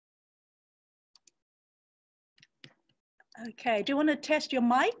 Okay, do you want to test your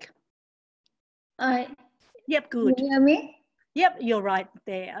mic? Yep, good. Can you hear me? Yep, you're right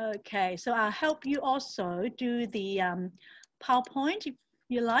there. Okay, so I'll help you also do the PowerPoint if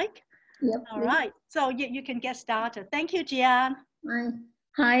you like. Yep. All right, so you can get started. Thank you, Gian.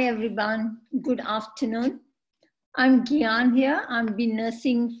 Hi, everyone. Good afternoon. I'm Gian here. I've been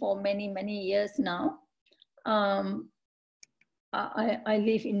nursing for many years now. I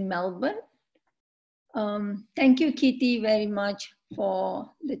live in Melbourne. Thank you, Kitty, very much for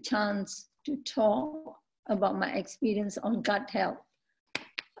the chance to talk about my experience on gut health.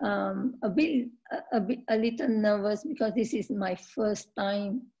 A little nervous because this is my first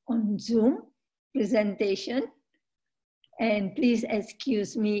time on Zoom presentation. And please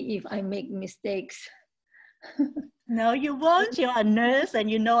excuse me if I make mistakes. No, you won't. You're a nurse and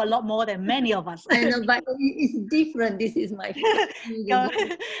you know a lot more than many of us. I know, but it's different. This is my first meeting.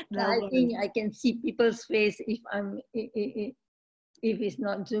 I think I can see people's face if it's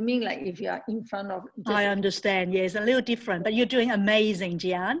not Zooming, like if you are in front of. I understand. Yes, a little different, but you're doing amazing,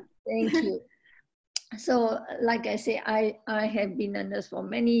 Gian. Thank you. So, like I say, I have been a nurse for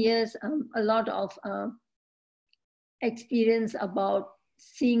many years. A lot of experience about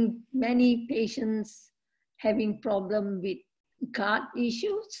seeing many patients having problem with gut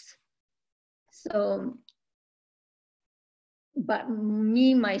issues. So, but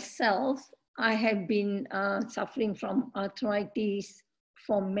me, myself, I have been suffering from arthritis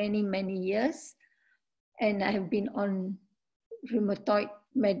for many years. And I have been on rheumatoid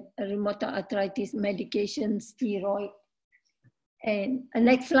arthritis medication, steroid. And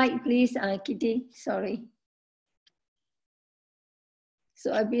next slide, please, Kitty, sorry.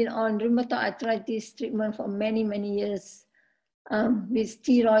 So I've been on rheumatoid arthritis treatment for many years with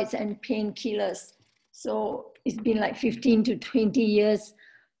steroids and painkillers. So it's been like 15 to 20 years.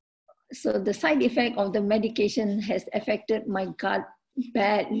 So the side effect of the medication has affected my gut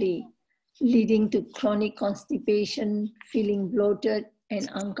badly, leading to chronic constipation, feeling bloated and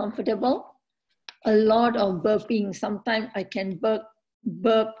uncomfortable. A lot of burping. Sometimes I can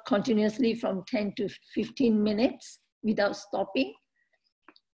burp continuously from 10 to 15 minutes without stopping.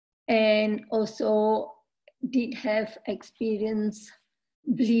 And also did have experience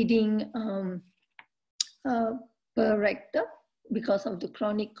bleeding per rectum because of the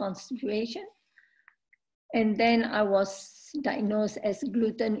chronic constipation. And then I was diagnosed as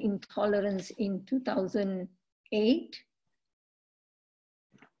gluten intolerance in 2008.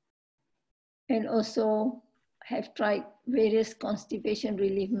 And also have tried various constipation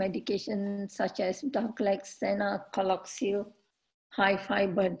relief medications such as Darklex, Senna, Coloxil, high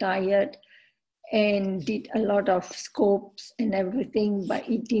fiber diet, and did a lot of scopes and everything, but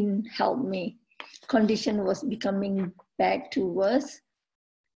it didn't help me. Condition was becoming bad to worse.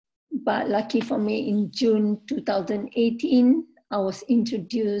 But lucky for me, in June 2018, I was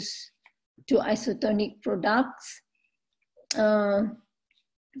introduced to isotonic products.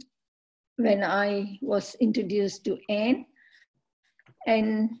 When I was introduced to Anne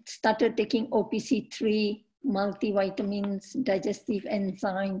and started taking OPC3, multivitamins, digestive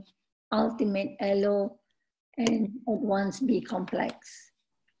enzyme, ultimate aloe, and advanced B complex.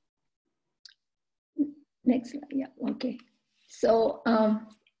 Next slide, yeah, okay. So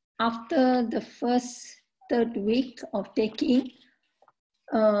after the third week of taking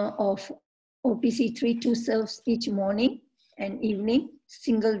of OPC3, 2 serves each morning and evening,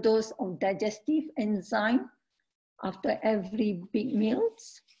 single dose of digestive enzyme after every big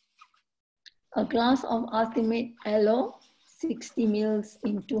meals, a glass of ultimate aloe, 60 ml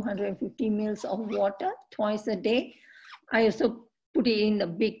in 250 ml of water twice a day. I also put it in a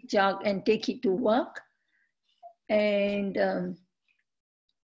big jug and take it to work, and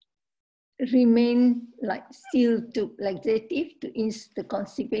remain like still to laxative to ease the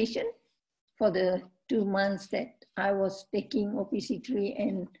constipation for the 2 months that I was taking OPC3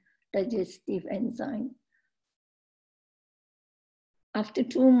 and digestive enzyme. After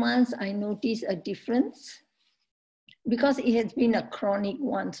 2 months, I noticed a difference because it has been a chronic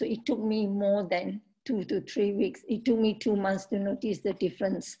one. So it took me more than 2 to 3 weeks. It took me 2 months to notice the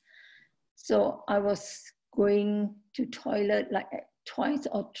difference. So I was going to toilet like twice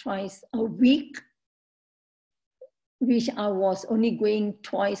or thrice a week, which I was only going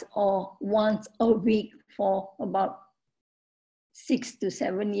twice or once a week for about 6 to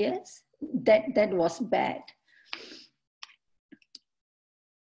 7 years. That was bad.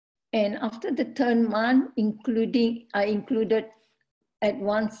 And after the 3rd month, I included at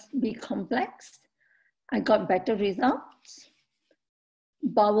once B complex, I got better results.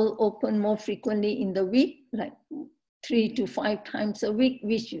 Bowel open more frequently in the week, like 3 to 5 times a week,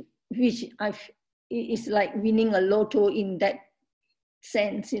 which is like winning a lotto in that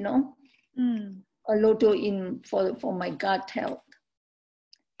sense, you know, a lotto for my gut health.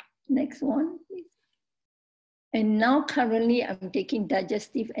 Next one, please. And now currently I'm taking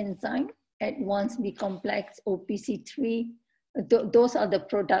digestive enzyme, at once B complex, OPC3. Those are the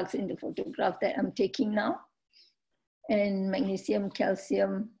products in the photograph that I'm taking now. And magnesium,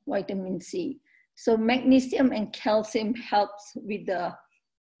 calcium, vitamin C. So magnesium and calcium helps with the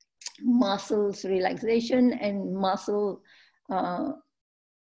muscles relaxation and muscle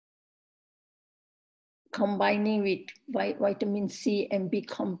combining with vitamin C and B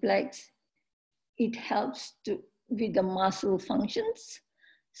complex. It helps with the muscle functions.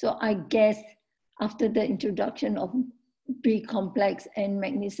 So I guess after the introduction of B complex and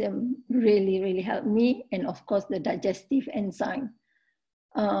magnesium really, really helped me. And of course, the digestive enzyme.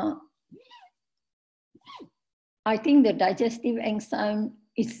 I think the digestive enzyme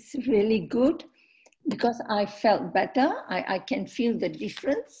is really good because I felt better. I can feel the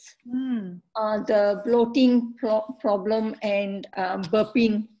difference. The bloating problem and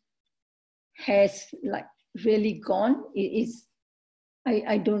burping has like really gone.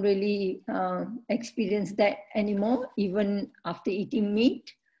 I don't really experience that anymore, even after eating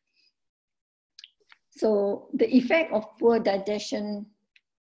meat. So the effect of poor digestion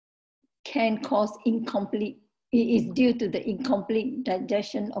can cause is due to the incomplete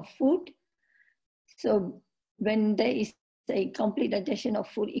digestion of food. So when there is a complete digestion of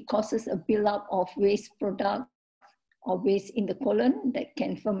food, it causes a buildup of waste product or waste in the colon that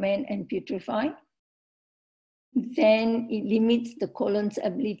can ferment and putrefy. Then it limits the colon's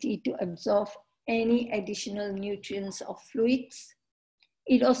ability to absorb any additional nutrients or fluids.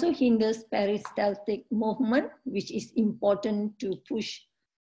 It also hinders peristaltic movement, which is important to push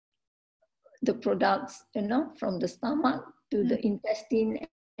the products, you know, from the stomach to the intestine,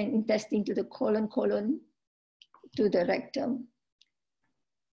 and intestine to the colon to the rectum.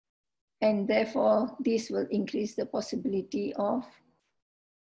 And therefore, this will increase the possibility of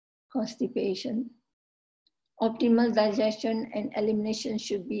constipation. Optimal digestion and elimination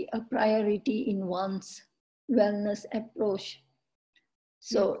should be a priority in one's wellness approach.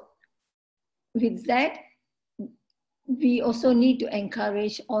 So with that, we also need to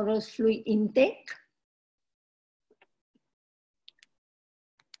encourage oral fluid intake.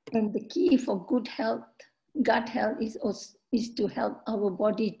 And the key for good health, gut health, is to help our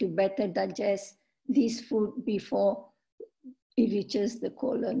body to better digest this food before it reaches the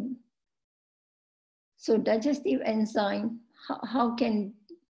colon. So digestive enzyme, how can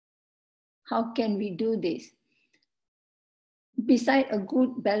we do this? Besides a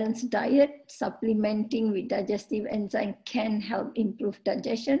good balanced diet, supplementing with digestive enzyme can help improve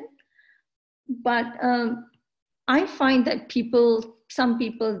digestion. But I find that some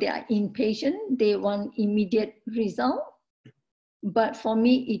people, they are impatient, they want immediate result. But for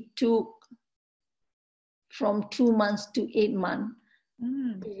me, it took from 2 months to 8 months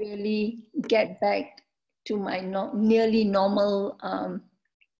to really get back to my nearly normal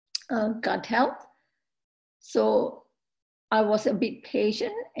gut health. So I was a bit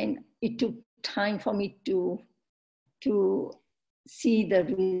patient, and it took time for me to see the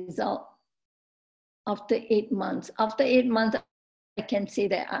result after 8 months. After 8 months, I can say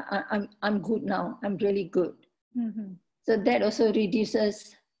that I'm good now. I'm really good. So that also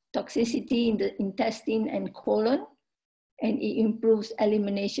reduces toxicity in the intestine and colon, and it improves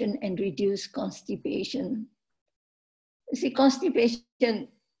elimination and reduce constipation. See, constipation,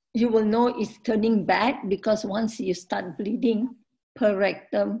 you will know it's turning bad because once you start bleeding per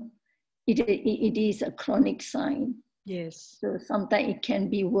rectum, it is a chronic sign. Yes. So sometimes it can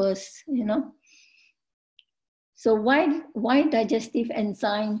be worse, you know. So why digestive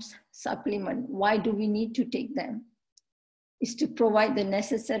enzymes supplement? Why do we need to take them? is to provide the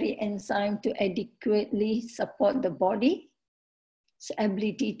necessary enzyme to adequately support the body's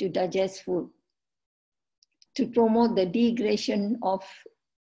ability to digest food, to promote the degradation of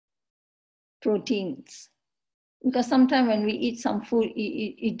proteins. Because sometimes when we eat some food,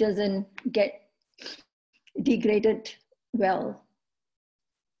 it doesn't get degraded well.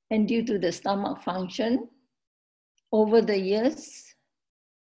 And due to the stomach function, over the years,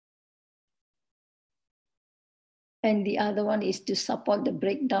 and the other one is to support the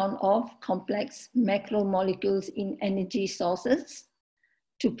breakdown of complex macromolecules in energy sources,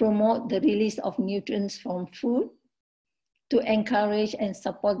 to promote the release of nutrients from food, to encourage and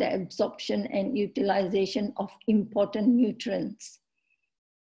support the absorption and utilization of important nutrients.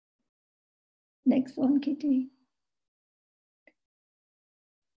 Next one, Kitty.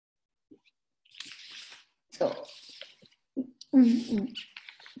 So,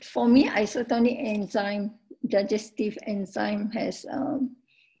 for me, isotonic enzyme, digestive enzyme has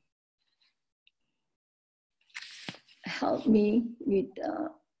helped me with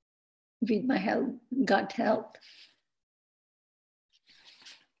my health, gut health.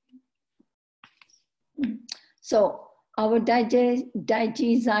 So our Digestive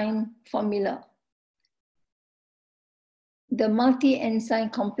formula, the multi-enzyme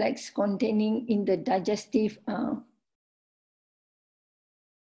complex containing in the digestive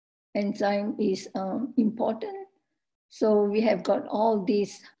enzyme is important. So we have got all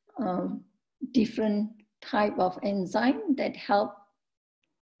these different type of enzyme that help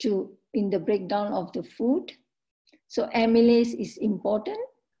in the breakdown of the food. So amylase is important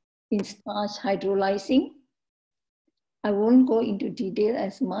in starch hydrolyzing. I won't go into detail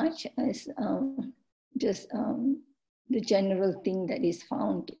as much as just the general thing that is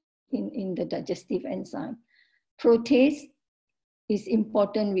found in the digestive enzyme. Protease is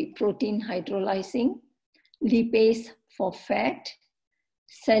important with protein hydrolyzing, lipase for fat,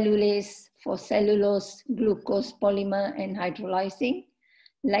 cellulase for cellulose, glucose polymer and hydrolyzing,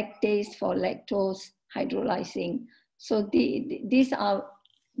 lactase for lactose hydrolyzing. So these are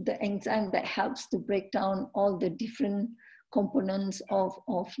the enzyme that helps to break down all the different components of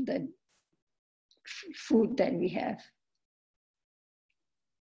the food that we have.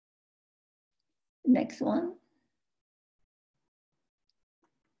 Next one.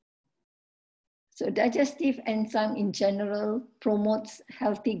 So digestive enzyme in general promotes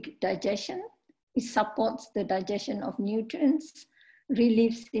healthy digestion. It supports the digestion of nutrients,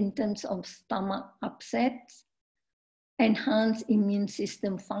 relieves symptoms of stomach upsets, enhance immune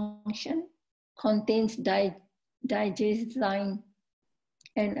system function, contains digestive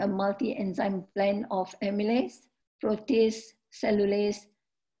and a multi-enzyme blend of amylase, protease, cellulase,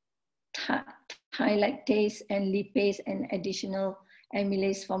 lactase, and lipase, and additional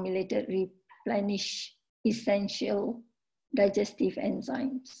amylase formulated replenish essential digestive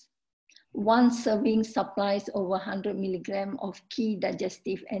enzymes. One serving supplies over 100 milligrams of key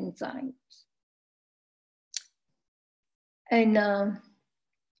digestive enzymes. And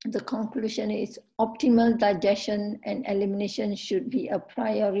the conclusion is optimal digestion and elimination should be a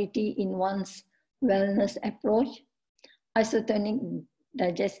priority in one's wellness approach. Isotonic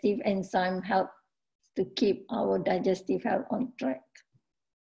digestive enzyme helps to keep our digestive health on track.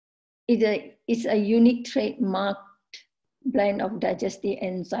 It's a unique trademarked blend of digestive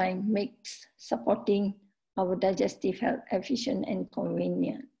enzyme makes supporting our digestive health efficient and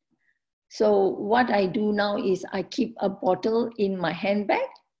convenient. So what I do now is I keep a bottle in my handbag,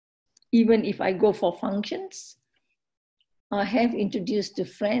 even if I go for functions. I have introduced to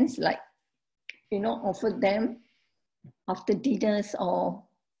friends, like, offered them after dinners or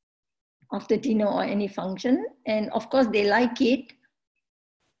after dinner or any function. And of course they like it.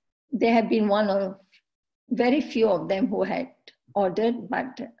 There have been one of very few of them who had ordered,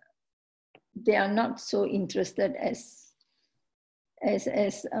 but they are not so interested as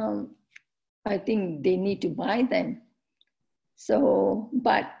I think they need to buy them. So,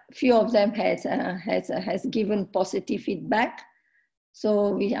 but few of them has given positive feedback.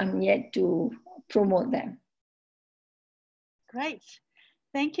 So I'm yet to promote them. Great.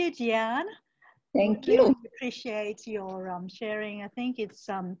 Thank you, Gian. Thank really you. Appreciate your sharing. I think it's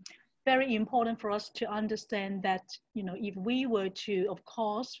very important for us to understand that, if we were to, of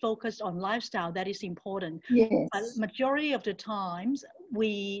course, focus on lifestyle, that is important. Yes. But majority of the times,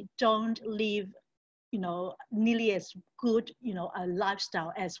 we don't live, nearly as good, a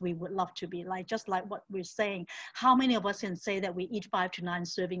lifestyle as we would love to be. Just like what we're saying, how many of us can say that we eat 5 to 9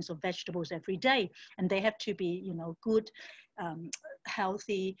 servings of vegetables every day, and they have to be, good,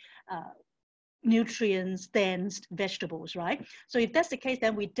 healthy, nutrients dense vegetables, right? So if that's the case,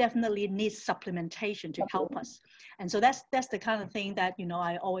 then we definitely need supplementation to help us. And so that's the kind of thing that, you know,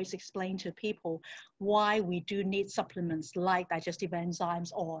 I always explain to people why we do need supplements like digestive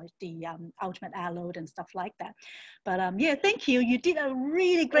enzymes or the ultimate aloe and stuff like that. But yeah, thank you. You did a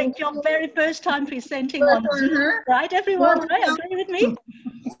really great job. Very first time presenting on Zoom, right? Everyone, right? Agree with me?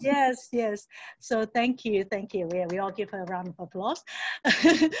 Yes, yes. So thank you, thank you. Yeah, we all give her a round of applause,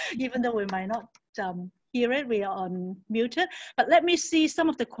 even though we might not hear it. We are on muted. But let me see some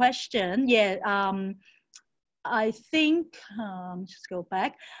of the question. Yeah, I think just go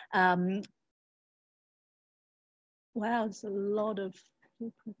back. Wow, it's a lot of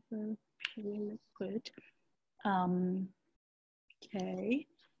pure liquid. Okay.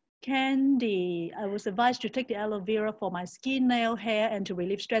 Candy, I was advised to take the aloe vera for my skin, nail, hair, and to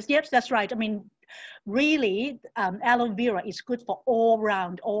relieve stress. Yes, that's right. I mean, really, aloe vera is good for all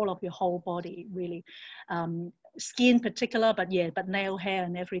round, all of your whole body, really. Skin particular, but yeah, but nail, hair,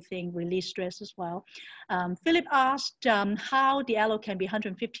 and everything, release stress as well. Philip asked how the aloe can be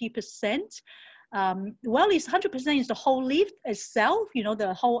 150%. Well, it's 100% is the whole leaf itself, you know,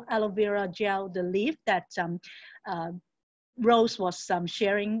 the whole aloe vera gel, the leaf that Rose was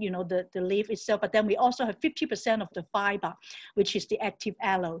sharing, you know, the leaf itself, but then we also have 50% of the fiber, which is the active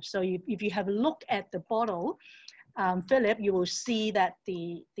aloe. So if you have a look at the bottle, Philip, you will see that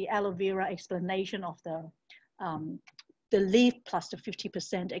the aloe vera explanation of the leaf plus the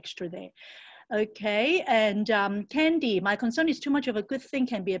 50% extra there. Okay, and Candy, my concern is too much of a good thing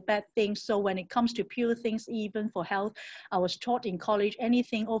can be a bad thing. So when it comes to pure things, even for health, I was taught in college,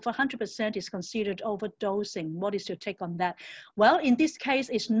 anything over 100% is considered overdosing. What is your take on that? Well, in this case,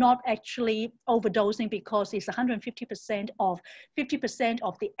 it's not actually overdosing because it's 150% of 50%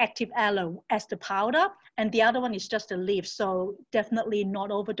 of the active aloe as the powder, and the other one is just a leaf. So definitely not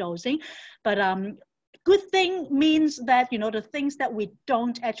overdosing. But good thing means that, you know, the things that we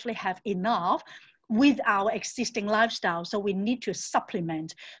don't actually have enough with our existing lifestyle. So we need to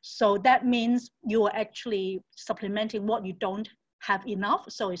supplement. So that means you are actually supplementing what you don't have enough.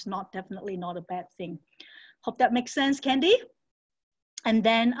 So it's not definitely not a bad thing. Hope that makes sense, Candy. And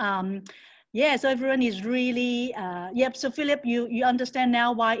then, yeah, so everyone is really, yep. So Philip, you understand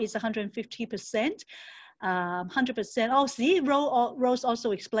now why it's 150%. 100%. Oh, see, Rose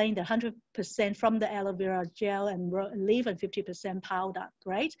also explained that 100% from the aloe vera gel and leaf and 50% powder.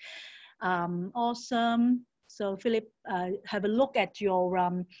 Great. Awesome. So Philip, have a look at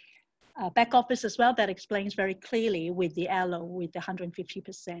your back office as well. That explains very clearly with the aloe with the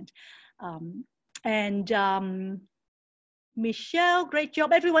 150%. Michelle, great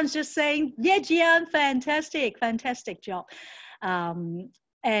job. Everyone's just saying, yeah, Gian, fantastic, fantastic job.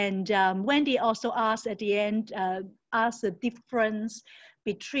 Wendy also asked at the end, asked the difference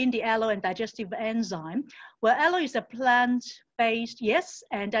between the aloe and digestive enzyme. Well, aloe is a plant-based, yes,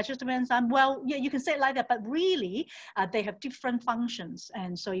 and digestive enzyme, well, yeah, you can say it like that, but really they have different functions.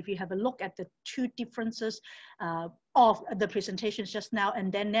 And so if you have a look at the two differences of the presentations just now,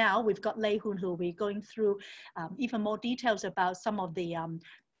 and then now we've got Layhoon who will be going through even more details about some of the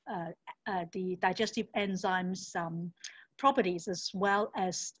digestive enzymes properties as well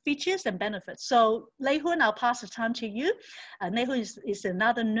as features and benefits. So Layhoon, I'll pass the time to you. Layhoon is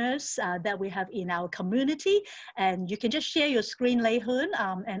another nurse that we have in our community, and you can just share your screen, Layhoon,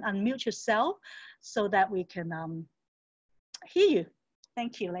 and unmute yourself so that we can hear you.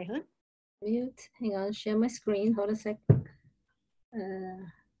 Thank you, Layhoon. Mute. Hang on, share my screen. Hold a sec.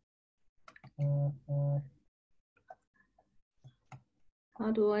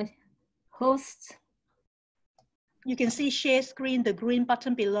 How do I host? You can see share screen, the green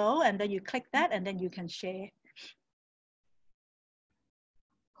button below, and then you click that, and then you can share.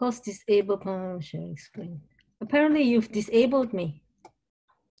 Host disabled sharing screen. Apparently, you've disabled me.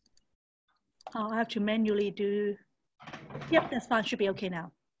 I'll have to manually do. Yep, that's fine. Should be okay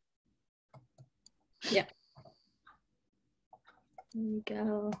now. Yeah. There we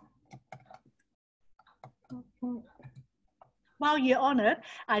go. While you're on it,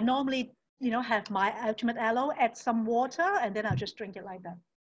 I normally, you know, have my ultimate aloe, add some water, and then I'll just drink it like that.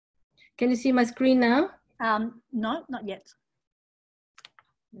 Can you see my screen now? No, not yet.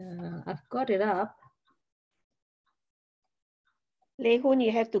 I've got it up. Layhoon,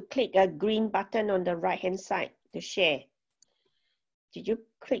 you have to click a green button on the right-hand side to share. Did you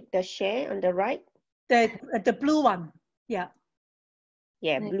click the share on the right? The blue one, yeah.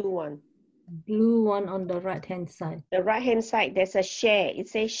 Yeah, blue one. Blue one on the right-hand side. The right-hand side, there's a share. It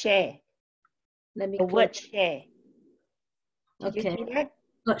says share. Let me the word share. Did okay. you see that?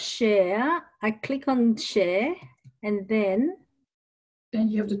 Got share. I click on share, and then Then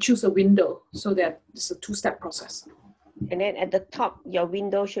you have to choose a window so that it's a two-step process. And then at the top, your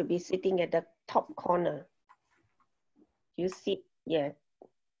window should be sitting at the top corner. You see, yeah.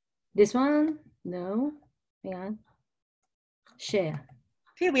 This one? No. Hang on. Share.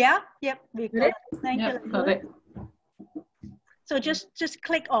 Here we are. Yep, we got it. Thank Yep, you. got it. So just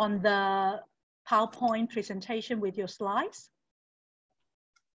click on the PowerPoint presentation with your slides.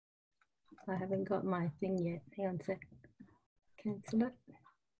 I haven't got my thing yet. Hang on a sec. Cancel it.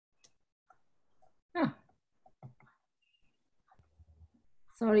 Oh.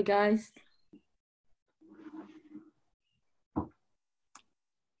 Sorry, guys.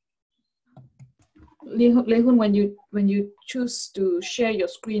 Layhoon, when you choose to share your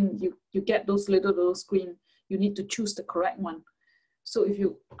screen, you get those little screen. You need to choose the correct one. So if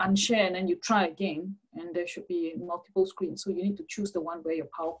you unshare and then you try again, and there should be multiple screens. So you need to choose the one where your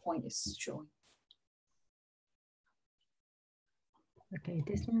PowerPoint is showing. Okay,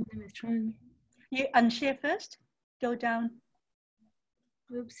 this one let me try. You unshare first. Go down.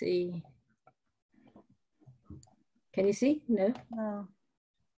 Oopsie. Can you see? No. No.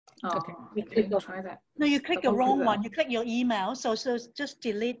 Okay, we Okay, click off. try that. No, you click the Double wrong click one. that. You click your email. So just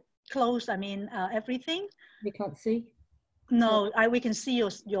delete, close. I mean everything. We can't see. No, we can see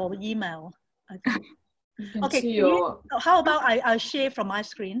your email. Okay. You can Okay. see your. How about I share from my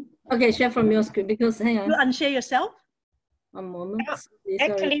screen? Okay, share from your screen because hang You on unshare yourself. one moment.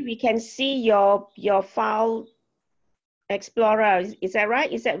 Actually, we can see your file explorer. Is that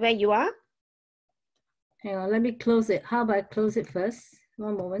right? Is that where you are? Hang on, let me close it. How about I close it first?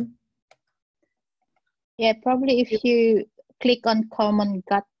 One moment. Yeah, probably if you click on common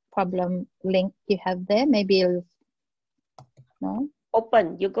gut problem link you have there, maybe it'll, no?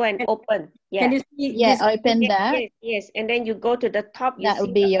 Open. You go and open. Yeah. Can you see Yeah, this? open that. Yes, yes. And then you go to the top. You That will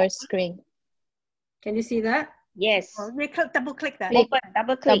see be the your open? screen. Can you see that? Yes. Double click that. Click. Open.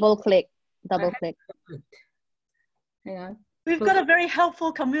 Double click. Double click. Double click. Hang on. We've Close got a it. very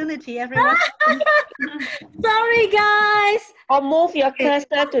helpful community, everyone. Sorry, guys. Or move your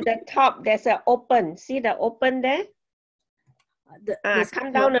cursor to the top. There's an open. See the open there?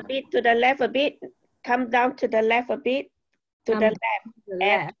 Come down a bit to the left a bit. Come down to the left a bit. To the left.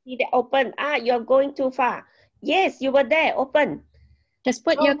 And see the open. You're going too far. Yes, you were there. Open. Just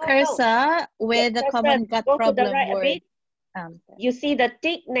put your cursor where the common gut go to the problem right a word. bit. You see the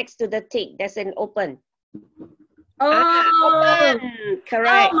tick next to the tick. There's an open. Oh, Open.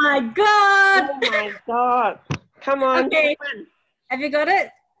 Correct. Oh my God. Oh my God. Come on. Okay. Open. Have you got it?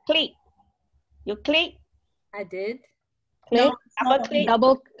 Click. You click. I did. Click. Double click.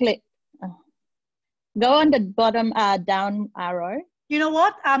 Double click. Go on the bottom down arrow. You know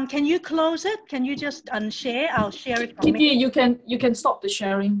what? Can you close it? Can you just unshare? I'll share it from Kitty, me. you can stop the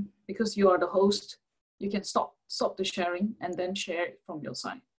sharing because you are the host. You can stop the sharing and then share it from your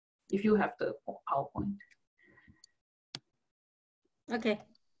side if you have the PowerPoint. Okay.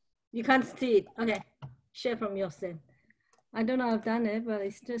 You can't see it. Okay. Share from your side. I don't know I've done it, but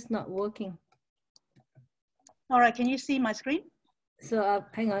it's just not working. All right. Can you see my screen? So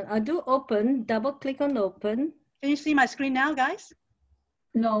hang on. I'll do open. Double click on open. Can you see my screen now, guys?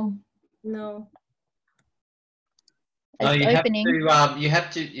 No. No. No, It's opening.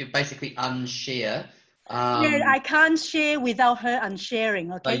 you basically unshare. Yeah, I can't share without her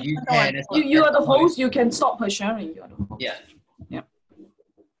unsharing. Okay. So you can. You are the host. You can stop her sharing. You are the host. Yeah. Yeah.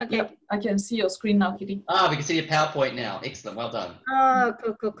 Okay. Yep, I can see your screen now, Kitty. We can see your PowerPoint now. Excellent. Well done. Oh,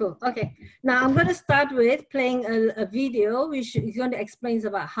 cool. Okay. Now I'm going to start with playing a video which is going to explain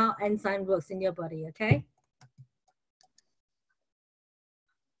about how enzyme works in your body. Okay.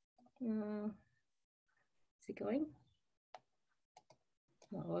 Is it going?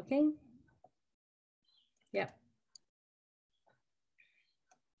 Not working. Yep.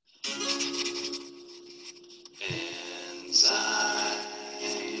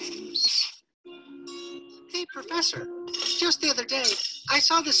 Enzymes. Hey, Professor. Just the other day, I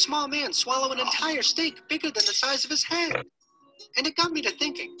saw this small man swallow an entire steak bigger than the size of his head. And it got me to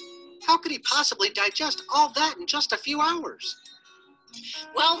thinking, how could he possibly digest all that in just a few hours?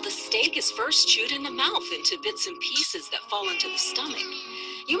 Well, the steak is first chewed in the mouth into bits and pieces that fall into the stomach.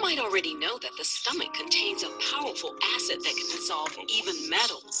 You might already know that the stomach contains a powerful acid that can dissolve even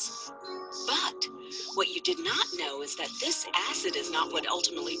metals. But what you did not know is that this acid is not what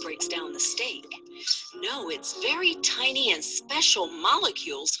ultimately breaks down the steak. No, it's very tiny and special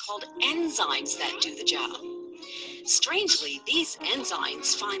molecules called enzymes that do the job. Strangely, these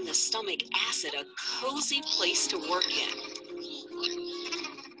enzymes find the stomach acid a cozy place to work in.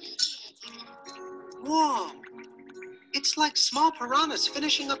 Whoa. It's like small piranhas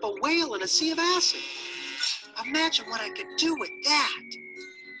finishing up a whale in a sea of acid. Imagine what I could do with that.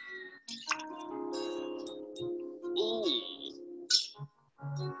 Ooh.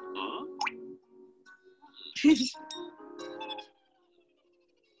 Huh?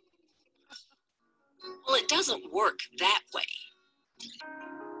 Well, it doesn't work that way.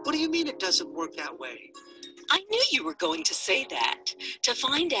 What do you mean it doesn't work that way? I knew you were going to say that. To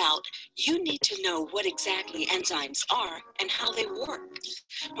find out, you need to know what exactly enzymes are and how they work.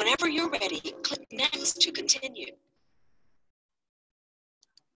 Whenever you're ready, click Next to continue.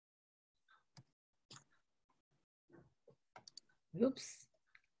 Oops,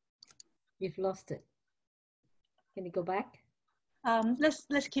 we've lost it. Can you go back?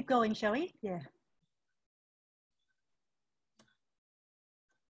 Let's keep going, shall we? Yeah.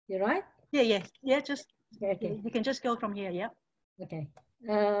 You're right? Yeah. Just Okay. you can just go from here. Yeah. Okay.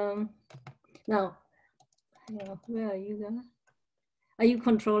 Now, where are you gonna? Are you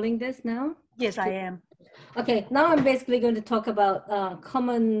controlling this now? Yes, I am. Okay. Now I'm basically going to talk about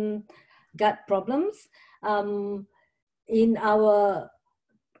common gut problems. In our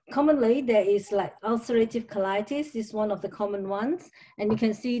commonly, there is like ulcerative colitis is one of the common ones, and you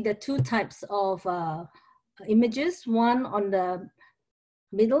can see the two types of images. One on the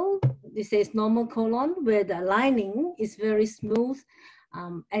middle, this is normal colon, where the lining is very smooth,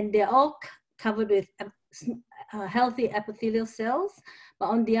 and they're all covered with healthy epithelial cells. But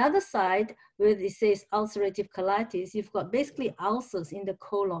on the other side, where it says ulcerative colitis, you've got basically ulcers in the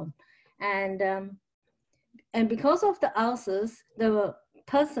colon, and because of the ulcers, the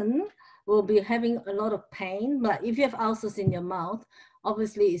person will be having a lot of pain. But if you have ulcers in your mouth,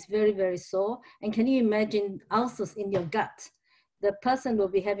 obviously it's very, very sore. And can you imagine ulcers in your gut? The person will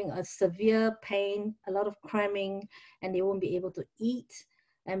be having a severe pain, a lot of cramming, and they won't be able to eat.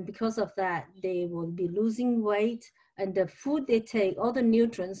 And because of that, they will be losing weight, and the food they take, all the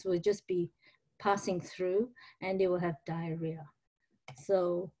nutrients will just be passing through, and they will have diarrhea.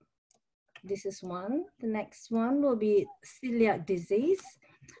 So this is one. The next one will be celiac disease.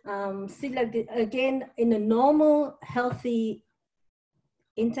 Again, in a normal, healthy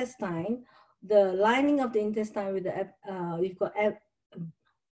intestine, the lining of the intestine with the, we've got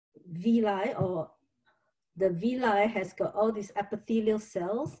villi, or the villi has got all these epithelial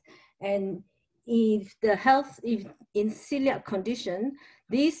cells. And if in celiac condition,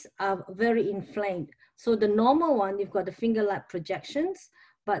 these are very inflamed. So the normal one, you've got the finger-like projections,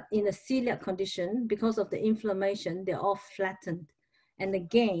 but in a celiac condition, because of the inflammation, they're all flattened. And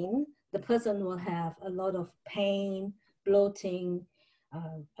again, the person will have a lot of pain, bloating,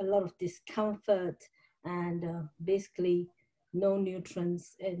 a lot of discomfort, and basically no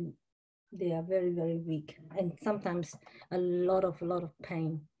nutrients, and they are very, very weak, and sometimes a lot of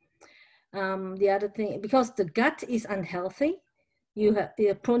pain. The other thing, because the gut is unhealthy, they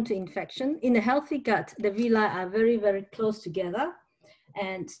are prone to infection. In a healthy gut, the villi are very, very close together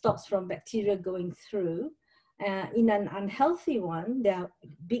and stops from bacteria going through. In an unhealthy one, there are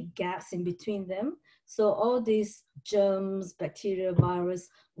big gaps in between them. So all these germs, bacteria, virus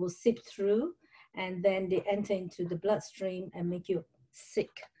will seep through, and then they enter into the bloodstream and make you sick.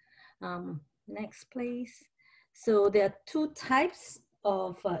 Next, please. So there are two types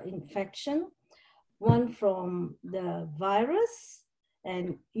of infection. One from the virus,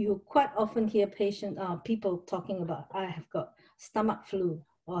 and you quite often hear people talking about, I have got stomach flu,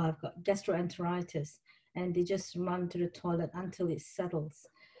 or I've got gastroenteritis, and they just run to the toilet until it settles.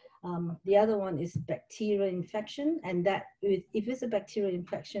 The other one is bacterial infection, and that if it's a bacterial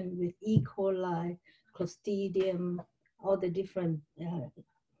infection with E. coli, Clostridium, all the different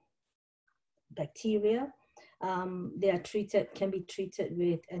bacteria, can be treated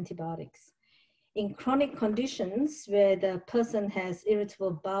with antibiotics. In chronic conditions where the person has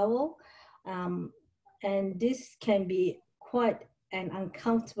irritable bowel, and this can be quite an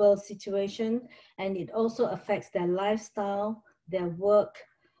uncomfortable situation, and it also affects their lifestyle, their work.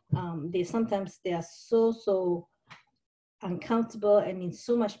 Sometimes they are so uncomfortable and in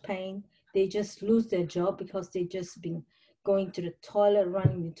so much pain, they just lose their job because they just been going to the toilet,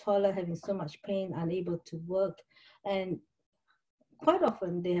 running the toilet, having so much pain, unable to work. And quite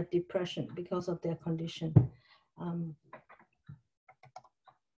often they have depression because of their condition.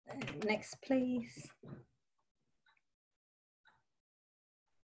 Next, please.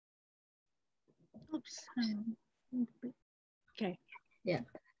 Oops. Okay. Yeah.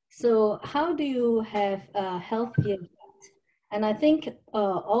 So how do you have a healthier gut? And I think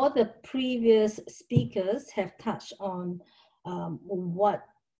all the previous speakers have touched on what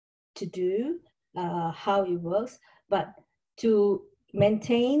to do, how it works, but to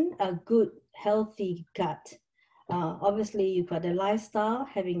maintain a good, healthy gut, obviously you've got the lifestyle,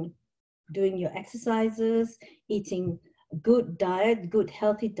 having doing your exercises, eating good diet, good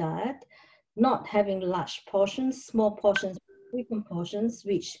healthy diet, not having large portions, small portions, frequent portions,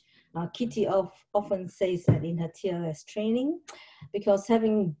 which Kitty often says that in her TLS training, because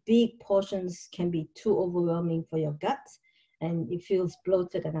having big portions can be too overwhelming for your gut and it feels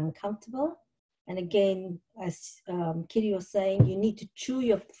bloated and uncomfortable. And again, as Kitty was saying, you need to chew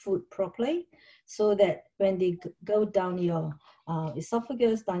your food properly so that when they go down your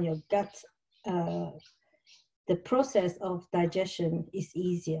esophagus, down your gut, the process of digestion is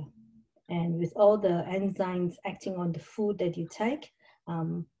easier. And with all the enzymes acting on the food that you take,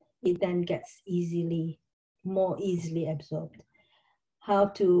 it then gets more easily absorbed. How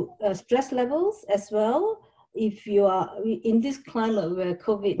to stress levels as well. If you are in this climate where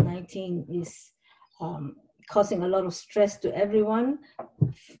COVID-19 is causing a lot of stress to everyone,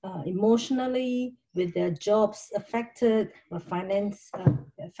 emotionally, with their jobs affected, or finance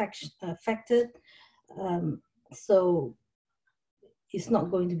affected, so it's not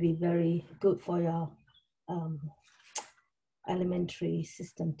going to be very good for your alimentary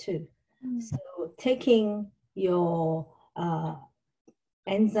system too. So taking your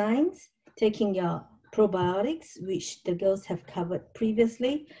enzymes, taking your probiotics, which the girls have covered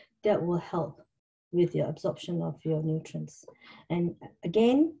previously, that will help with your absorption of your nutrients. And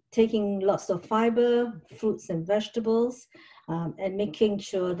again, taking lots of fiber, fruits and vegetables, and making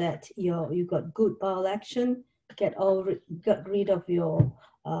sure that you got good bowel action, get rid of your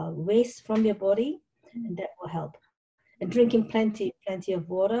waste from your body, and that will help. And drinking plenty of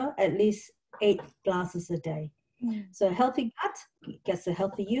water, at least 8 glasses a day. So a healthy gut gets a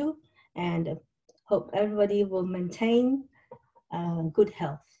healthy you, and hope everybody will maintain good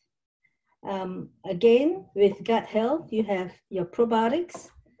health. Again, with gut health, you have your probiotics,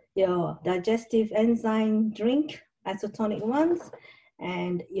 your digestive enzyme drink, isotonic ones,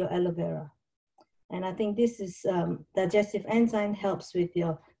 and your aloe vera. And I think this is digestive enzyme helps with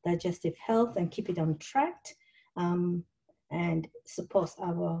your digestive health and keep it on track, and supports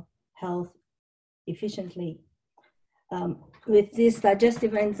our health efficiently. With this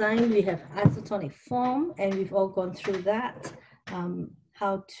digestive enzyme, we have isotonic form, and we've all gone through that,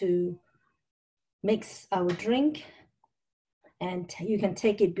 how to mix our drink, and you can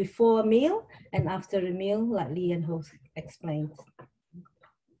take it before a meal and after a meal, like Leanne Ho explains.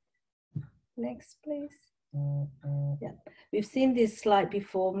 Next, please. Yeah, we've seen this slide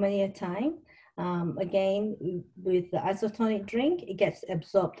before many a time. Again, with the isotonic drink, it gets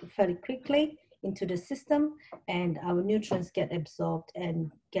absorbed very quickly into the system, and our nutrients get absorbed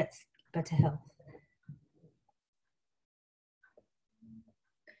and gets better health.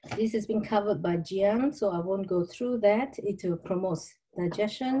 This has been covered by Gian, so I won't go through that. It promotes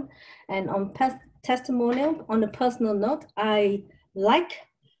digestion. And on testimonial, on a personal note, I like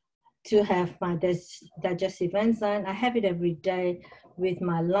to have my digestive enzyme. I have it every day with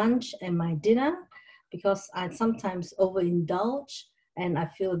my lunch and my dinner, because I sometimes overindulge and I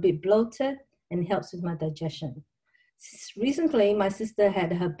feel a bit bloated, and it helps with my digestion. Recently, my sister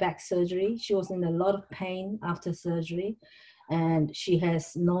had her back surgery. She was in a lot of pain after surgery, and she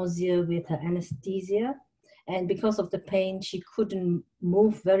has nausea with her anesthesia. And because of the pain, she couldn't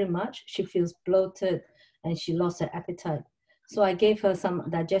move very much. She feels bloated and she lost her appetite. So I gave her some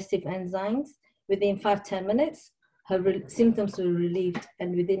digestive enzymes. Within 5-10 minutes, her symptoms were relieved.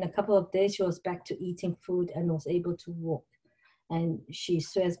 And within a couple of days, she was back to eating food and was able to walk. And she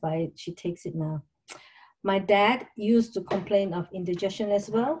swears by it, she takes it now. My dad used to complain of indigestion as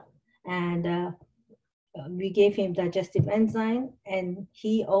well. And we gave him digestive enzyme, and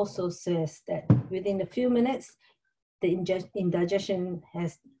he also says that within a few minutes, the indigestion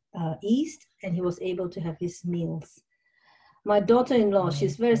has eased and he was able to have his meals. My daughter-in-law,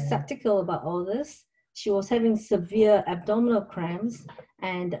 she's very skeptical about all this. She was having severe abdominal cramps,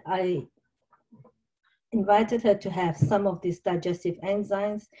 and I invited her to have some of these digestive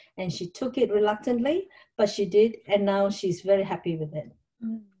enzymes, and she took it reluctantly, but she did, and now she's very happy with it.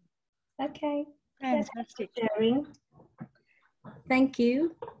 Okay. Fantastic. Sharing. Thank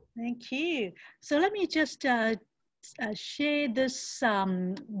you. Thank you. So let me just share this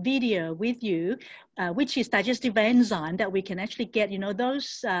video with you, which is digestive enzyme that we can actually get. You know,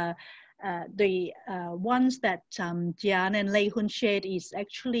 those the ones that Gian and Layhoon shared is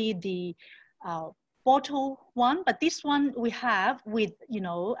actually the bottle one, but this one we have with, you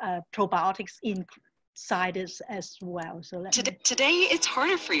know, probiotics inside as well. So Today, it's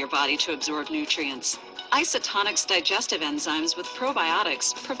harder for your body to absorb nutrients. Isotonic's digestive enzymes with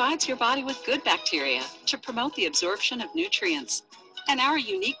probiotics provides your body with good bacteria to promote the absorption of nutrients. And our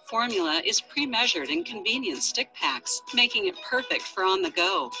unique formula is pre-measured in convenient stick packs, making it perfect for on the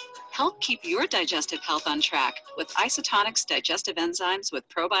go. Help keep your digestive health on track with Isotonic's digestive enzymes with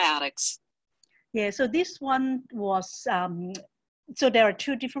probiotics. Yeah, so this one was, so there are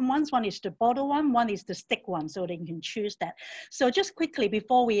two different ones. One is the bottle one is the stick one, so they can choose that. So just quickly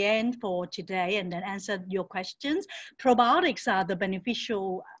before we end for today and then answer your questions, probiotics are the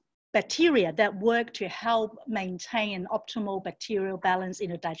beneficial bacteria that work to help maintain an optimal bacterial balance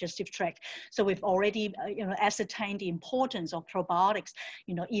in the digestive tract. So we've already ascertained the importance of probiotics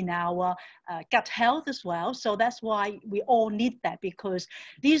in our gut health as well. So that's why we all need that, because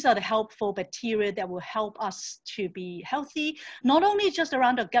these are the helpful bacteria that will help us to be healthy, not only just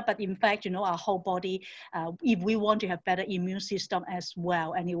around the gut, but in fact our whole body, if we want to have better immune system as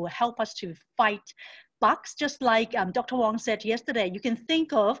well. And it will help us to fight bugs, just like Dr. Wong said yesterday. You can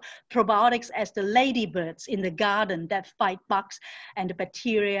think of probiotics as the ladybirds in the garden that fight bugs and the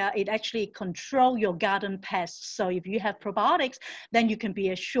bacteria. It actually controls your garden pests. So if you have probiotics, then you can be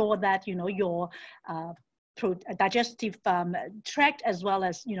assured that your digestive tract, as well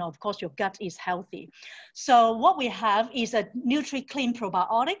as of course your gut, is healthy. So what we have is a NutriClean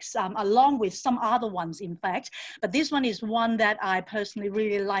probiotics, along with some other ones in fact, but this one is one that I personally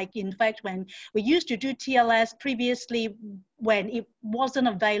really like. In fact, when we used to do TLS previously, when it wasn't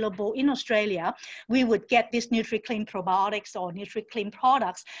available in Australia, we would get this NutriClean probiotics or NutriClean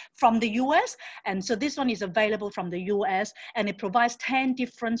products from the US. And so this one is available from the US, and it provides 10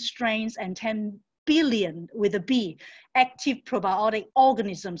 different strains and 10 billion with a B active probiotic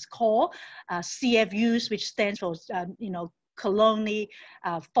organisms called CFUs, which stands for colony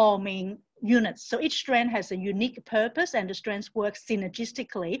forming units. So each strand has a unique purpose, and the strands work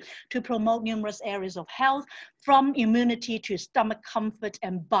synergistically to promote numerous areas of health, from immunity to stomach comfort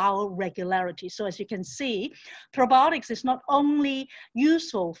and bowel regularity. So as you can see, probiotics is not only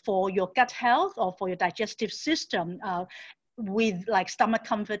useful for your gut health or for your digestive system, with like stomach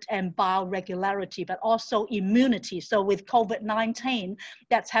comfort and bowel regularity, but also immunity. So with COVID-19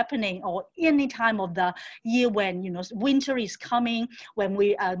 that's happening, or any time of the year when winter is coming, when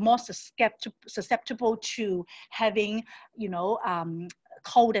we are more susceptible to having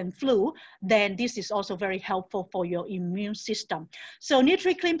cold and flu, then this is also very helpful for your immune system. So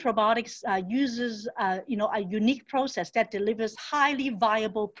NutriClean probiotics uses a unique process that delivers highly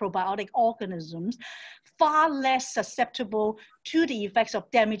viable probiotic organisms, far less susceptible to the effects of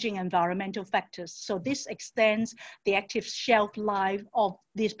damaging environmental factors. So this extends the active shelf life of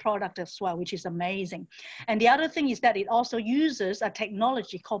this product as well, which is amazing. And the other thing is that it also uses a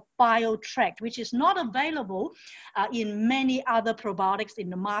technology called BioTract, which is not available in many other probiotics in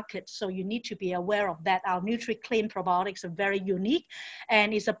the market. So you need to be aware of that. Our NutriClean probiotics are very unique,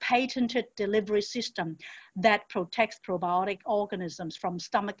 and it's a patented delivery system that protects probiotic organisms from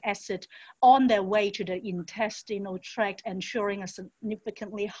stomach acid on their way to the intestinal tract, ensuring a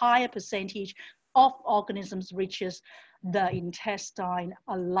significantly higher percentage of organisms reaches the intestine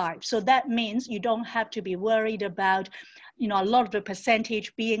alive. So that means you don't have to be worried about a lot of the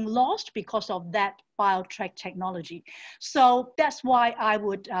percentage being lost because of that BioTract technology. So that's why I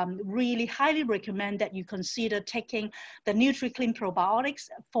would really highly recommend that you consider taking the NutriClean probiotics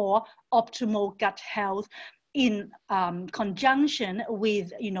for optimal gut health in conjunction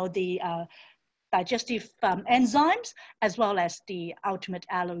with the digestive enzymes, as well as the ultimate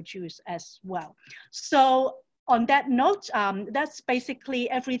aloe juice as well. So on that note, that's basically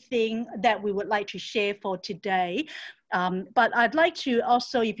everything that we would like to share for today. But I'd like to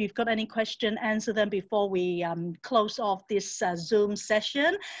also, if you've got any question, answer them before we close off this Zoom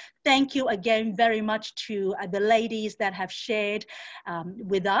session. Thank you again very much to the ladies that have shared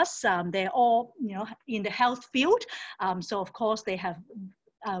with us. They're all in the health field. So of course they have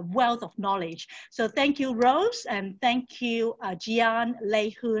a wealth of knowledge. So thank you, Rose, and thank you, Gian,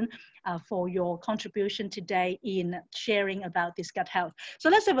 Layhoon, for your contribution today in sharing about this gut health.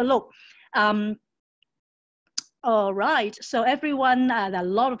 So let's have a look. All right, so everyone, a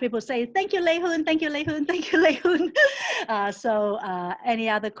lot of people say, thank you, Layhoon, thank you, Layhoon, thank you, Layhoon. So any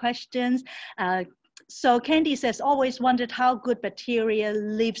other questions? So Candy says, always wondered how good bacteria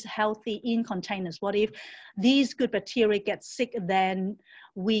lives healthy in containers. What if these good bacteria get sick, then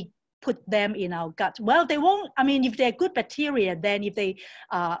we put them in our gut? Well, they won't. I mean, if they're good bacteria, then if they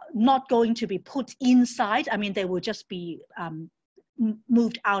are not going to be put inside, I mean, they will just be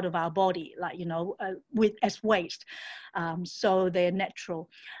moved out of our body, like, as waste. So they're natural.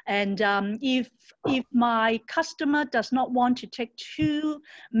 And if my customer does not want to take too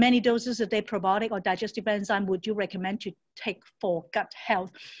many doses of their probiotic or digestive enzyme, would you recommend to take for gut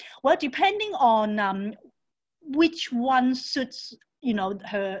health? Well, depending on which one suits you know,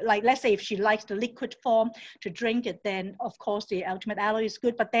 her, like, let's say if she likes the liquid form to drink it, then of course the Ultimate Aloe is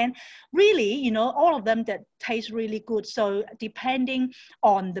good. But then really, you know, all of them that taste really good. So depending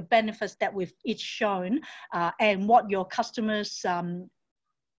on the benefits that we've each shown and what your customers,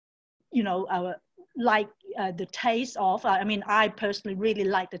 you know, like the taste of, I mean, I personally really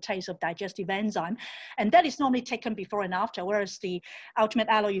like the taste of digestive enzyme, and that is normally taken before and after, whereas the Ultimate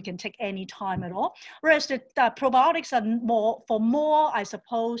Aloe you can take any time at all. Whereas the probiotics are more, I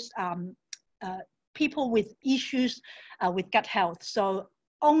suppose, people with issues with gut health. So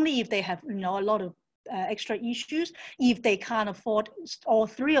only if they have, you know, a lot of extra issues, if they can't afford all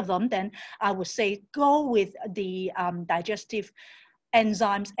three of them, then I would say go with the digestive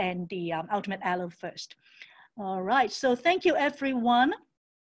enzymes and the Ultimate Aloe first. All right, so thank you everyone.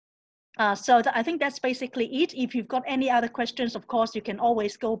 So I think that's basically it. If you've got any other questions, of course, you can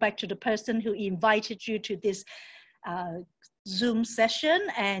always go back to the person who invited you to this Zoom session.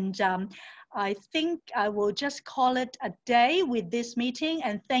 And I think I will just call it a day with this meeting.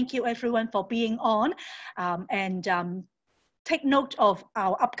 And thank you everyone for being on. Take note of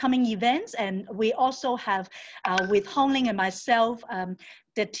our upcoming events, and we also have with Hong Ling and myself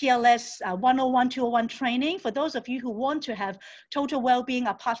the TLS 101, 201 training for those of you who want to have total well-being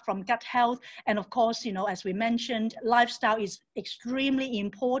apart from gut health. And of course, you know, as we mentioned, lifestyle is extremely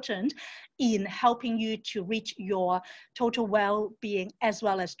important in helping you to reach your total well-being as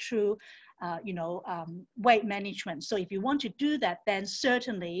well as true weight management. So if you want to do that, then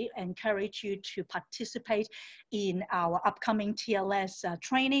certainly encourage you to participate in our upcoming TLS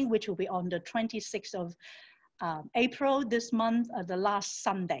training, which will be on the 26th of April this month, the last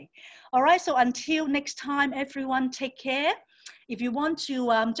Sunday. All right, so until next time, everyone, take care. If you want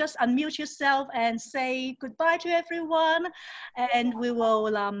to just unmute yourself and say goodbye to everyone, and we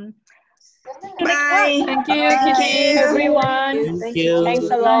will Bye. Thank you, Thank Kitty. you. Everyone. Thank you. Thanks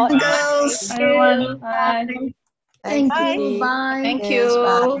a lot. Girls. Everyone. Bye. Thank Bye. you. Bye. Thank Yes,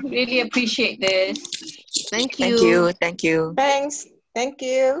 bye. you. Really appreciate this. Thank you. Thank you. Thanks. Thank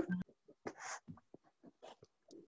you.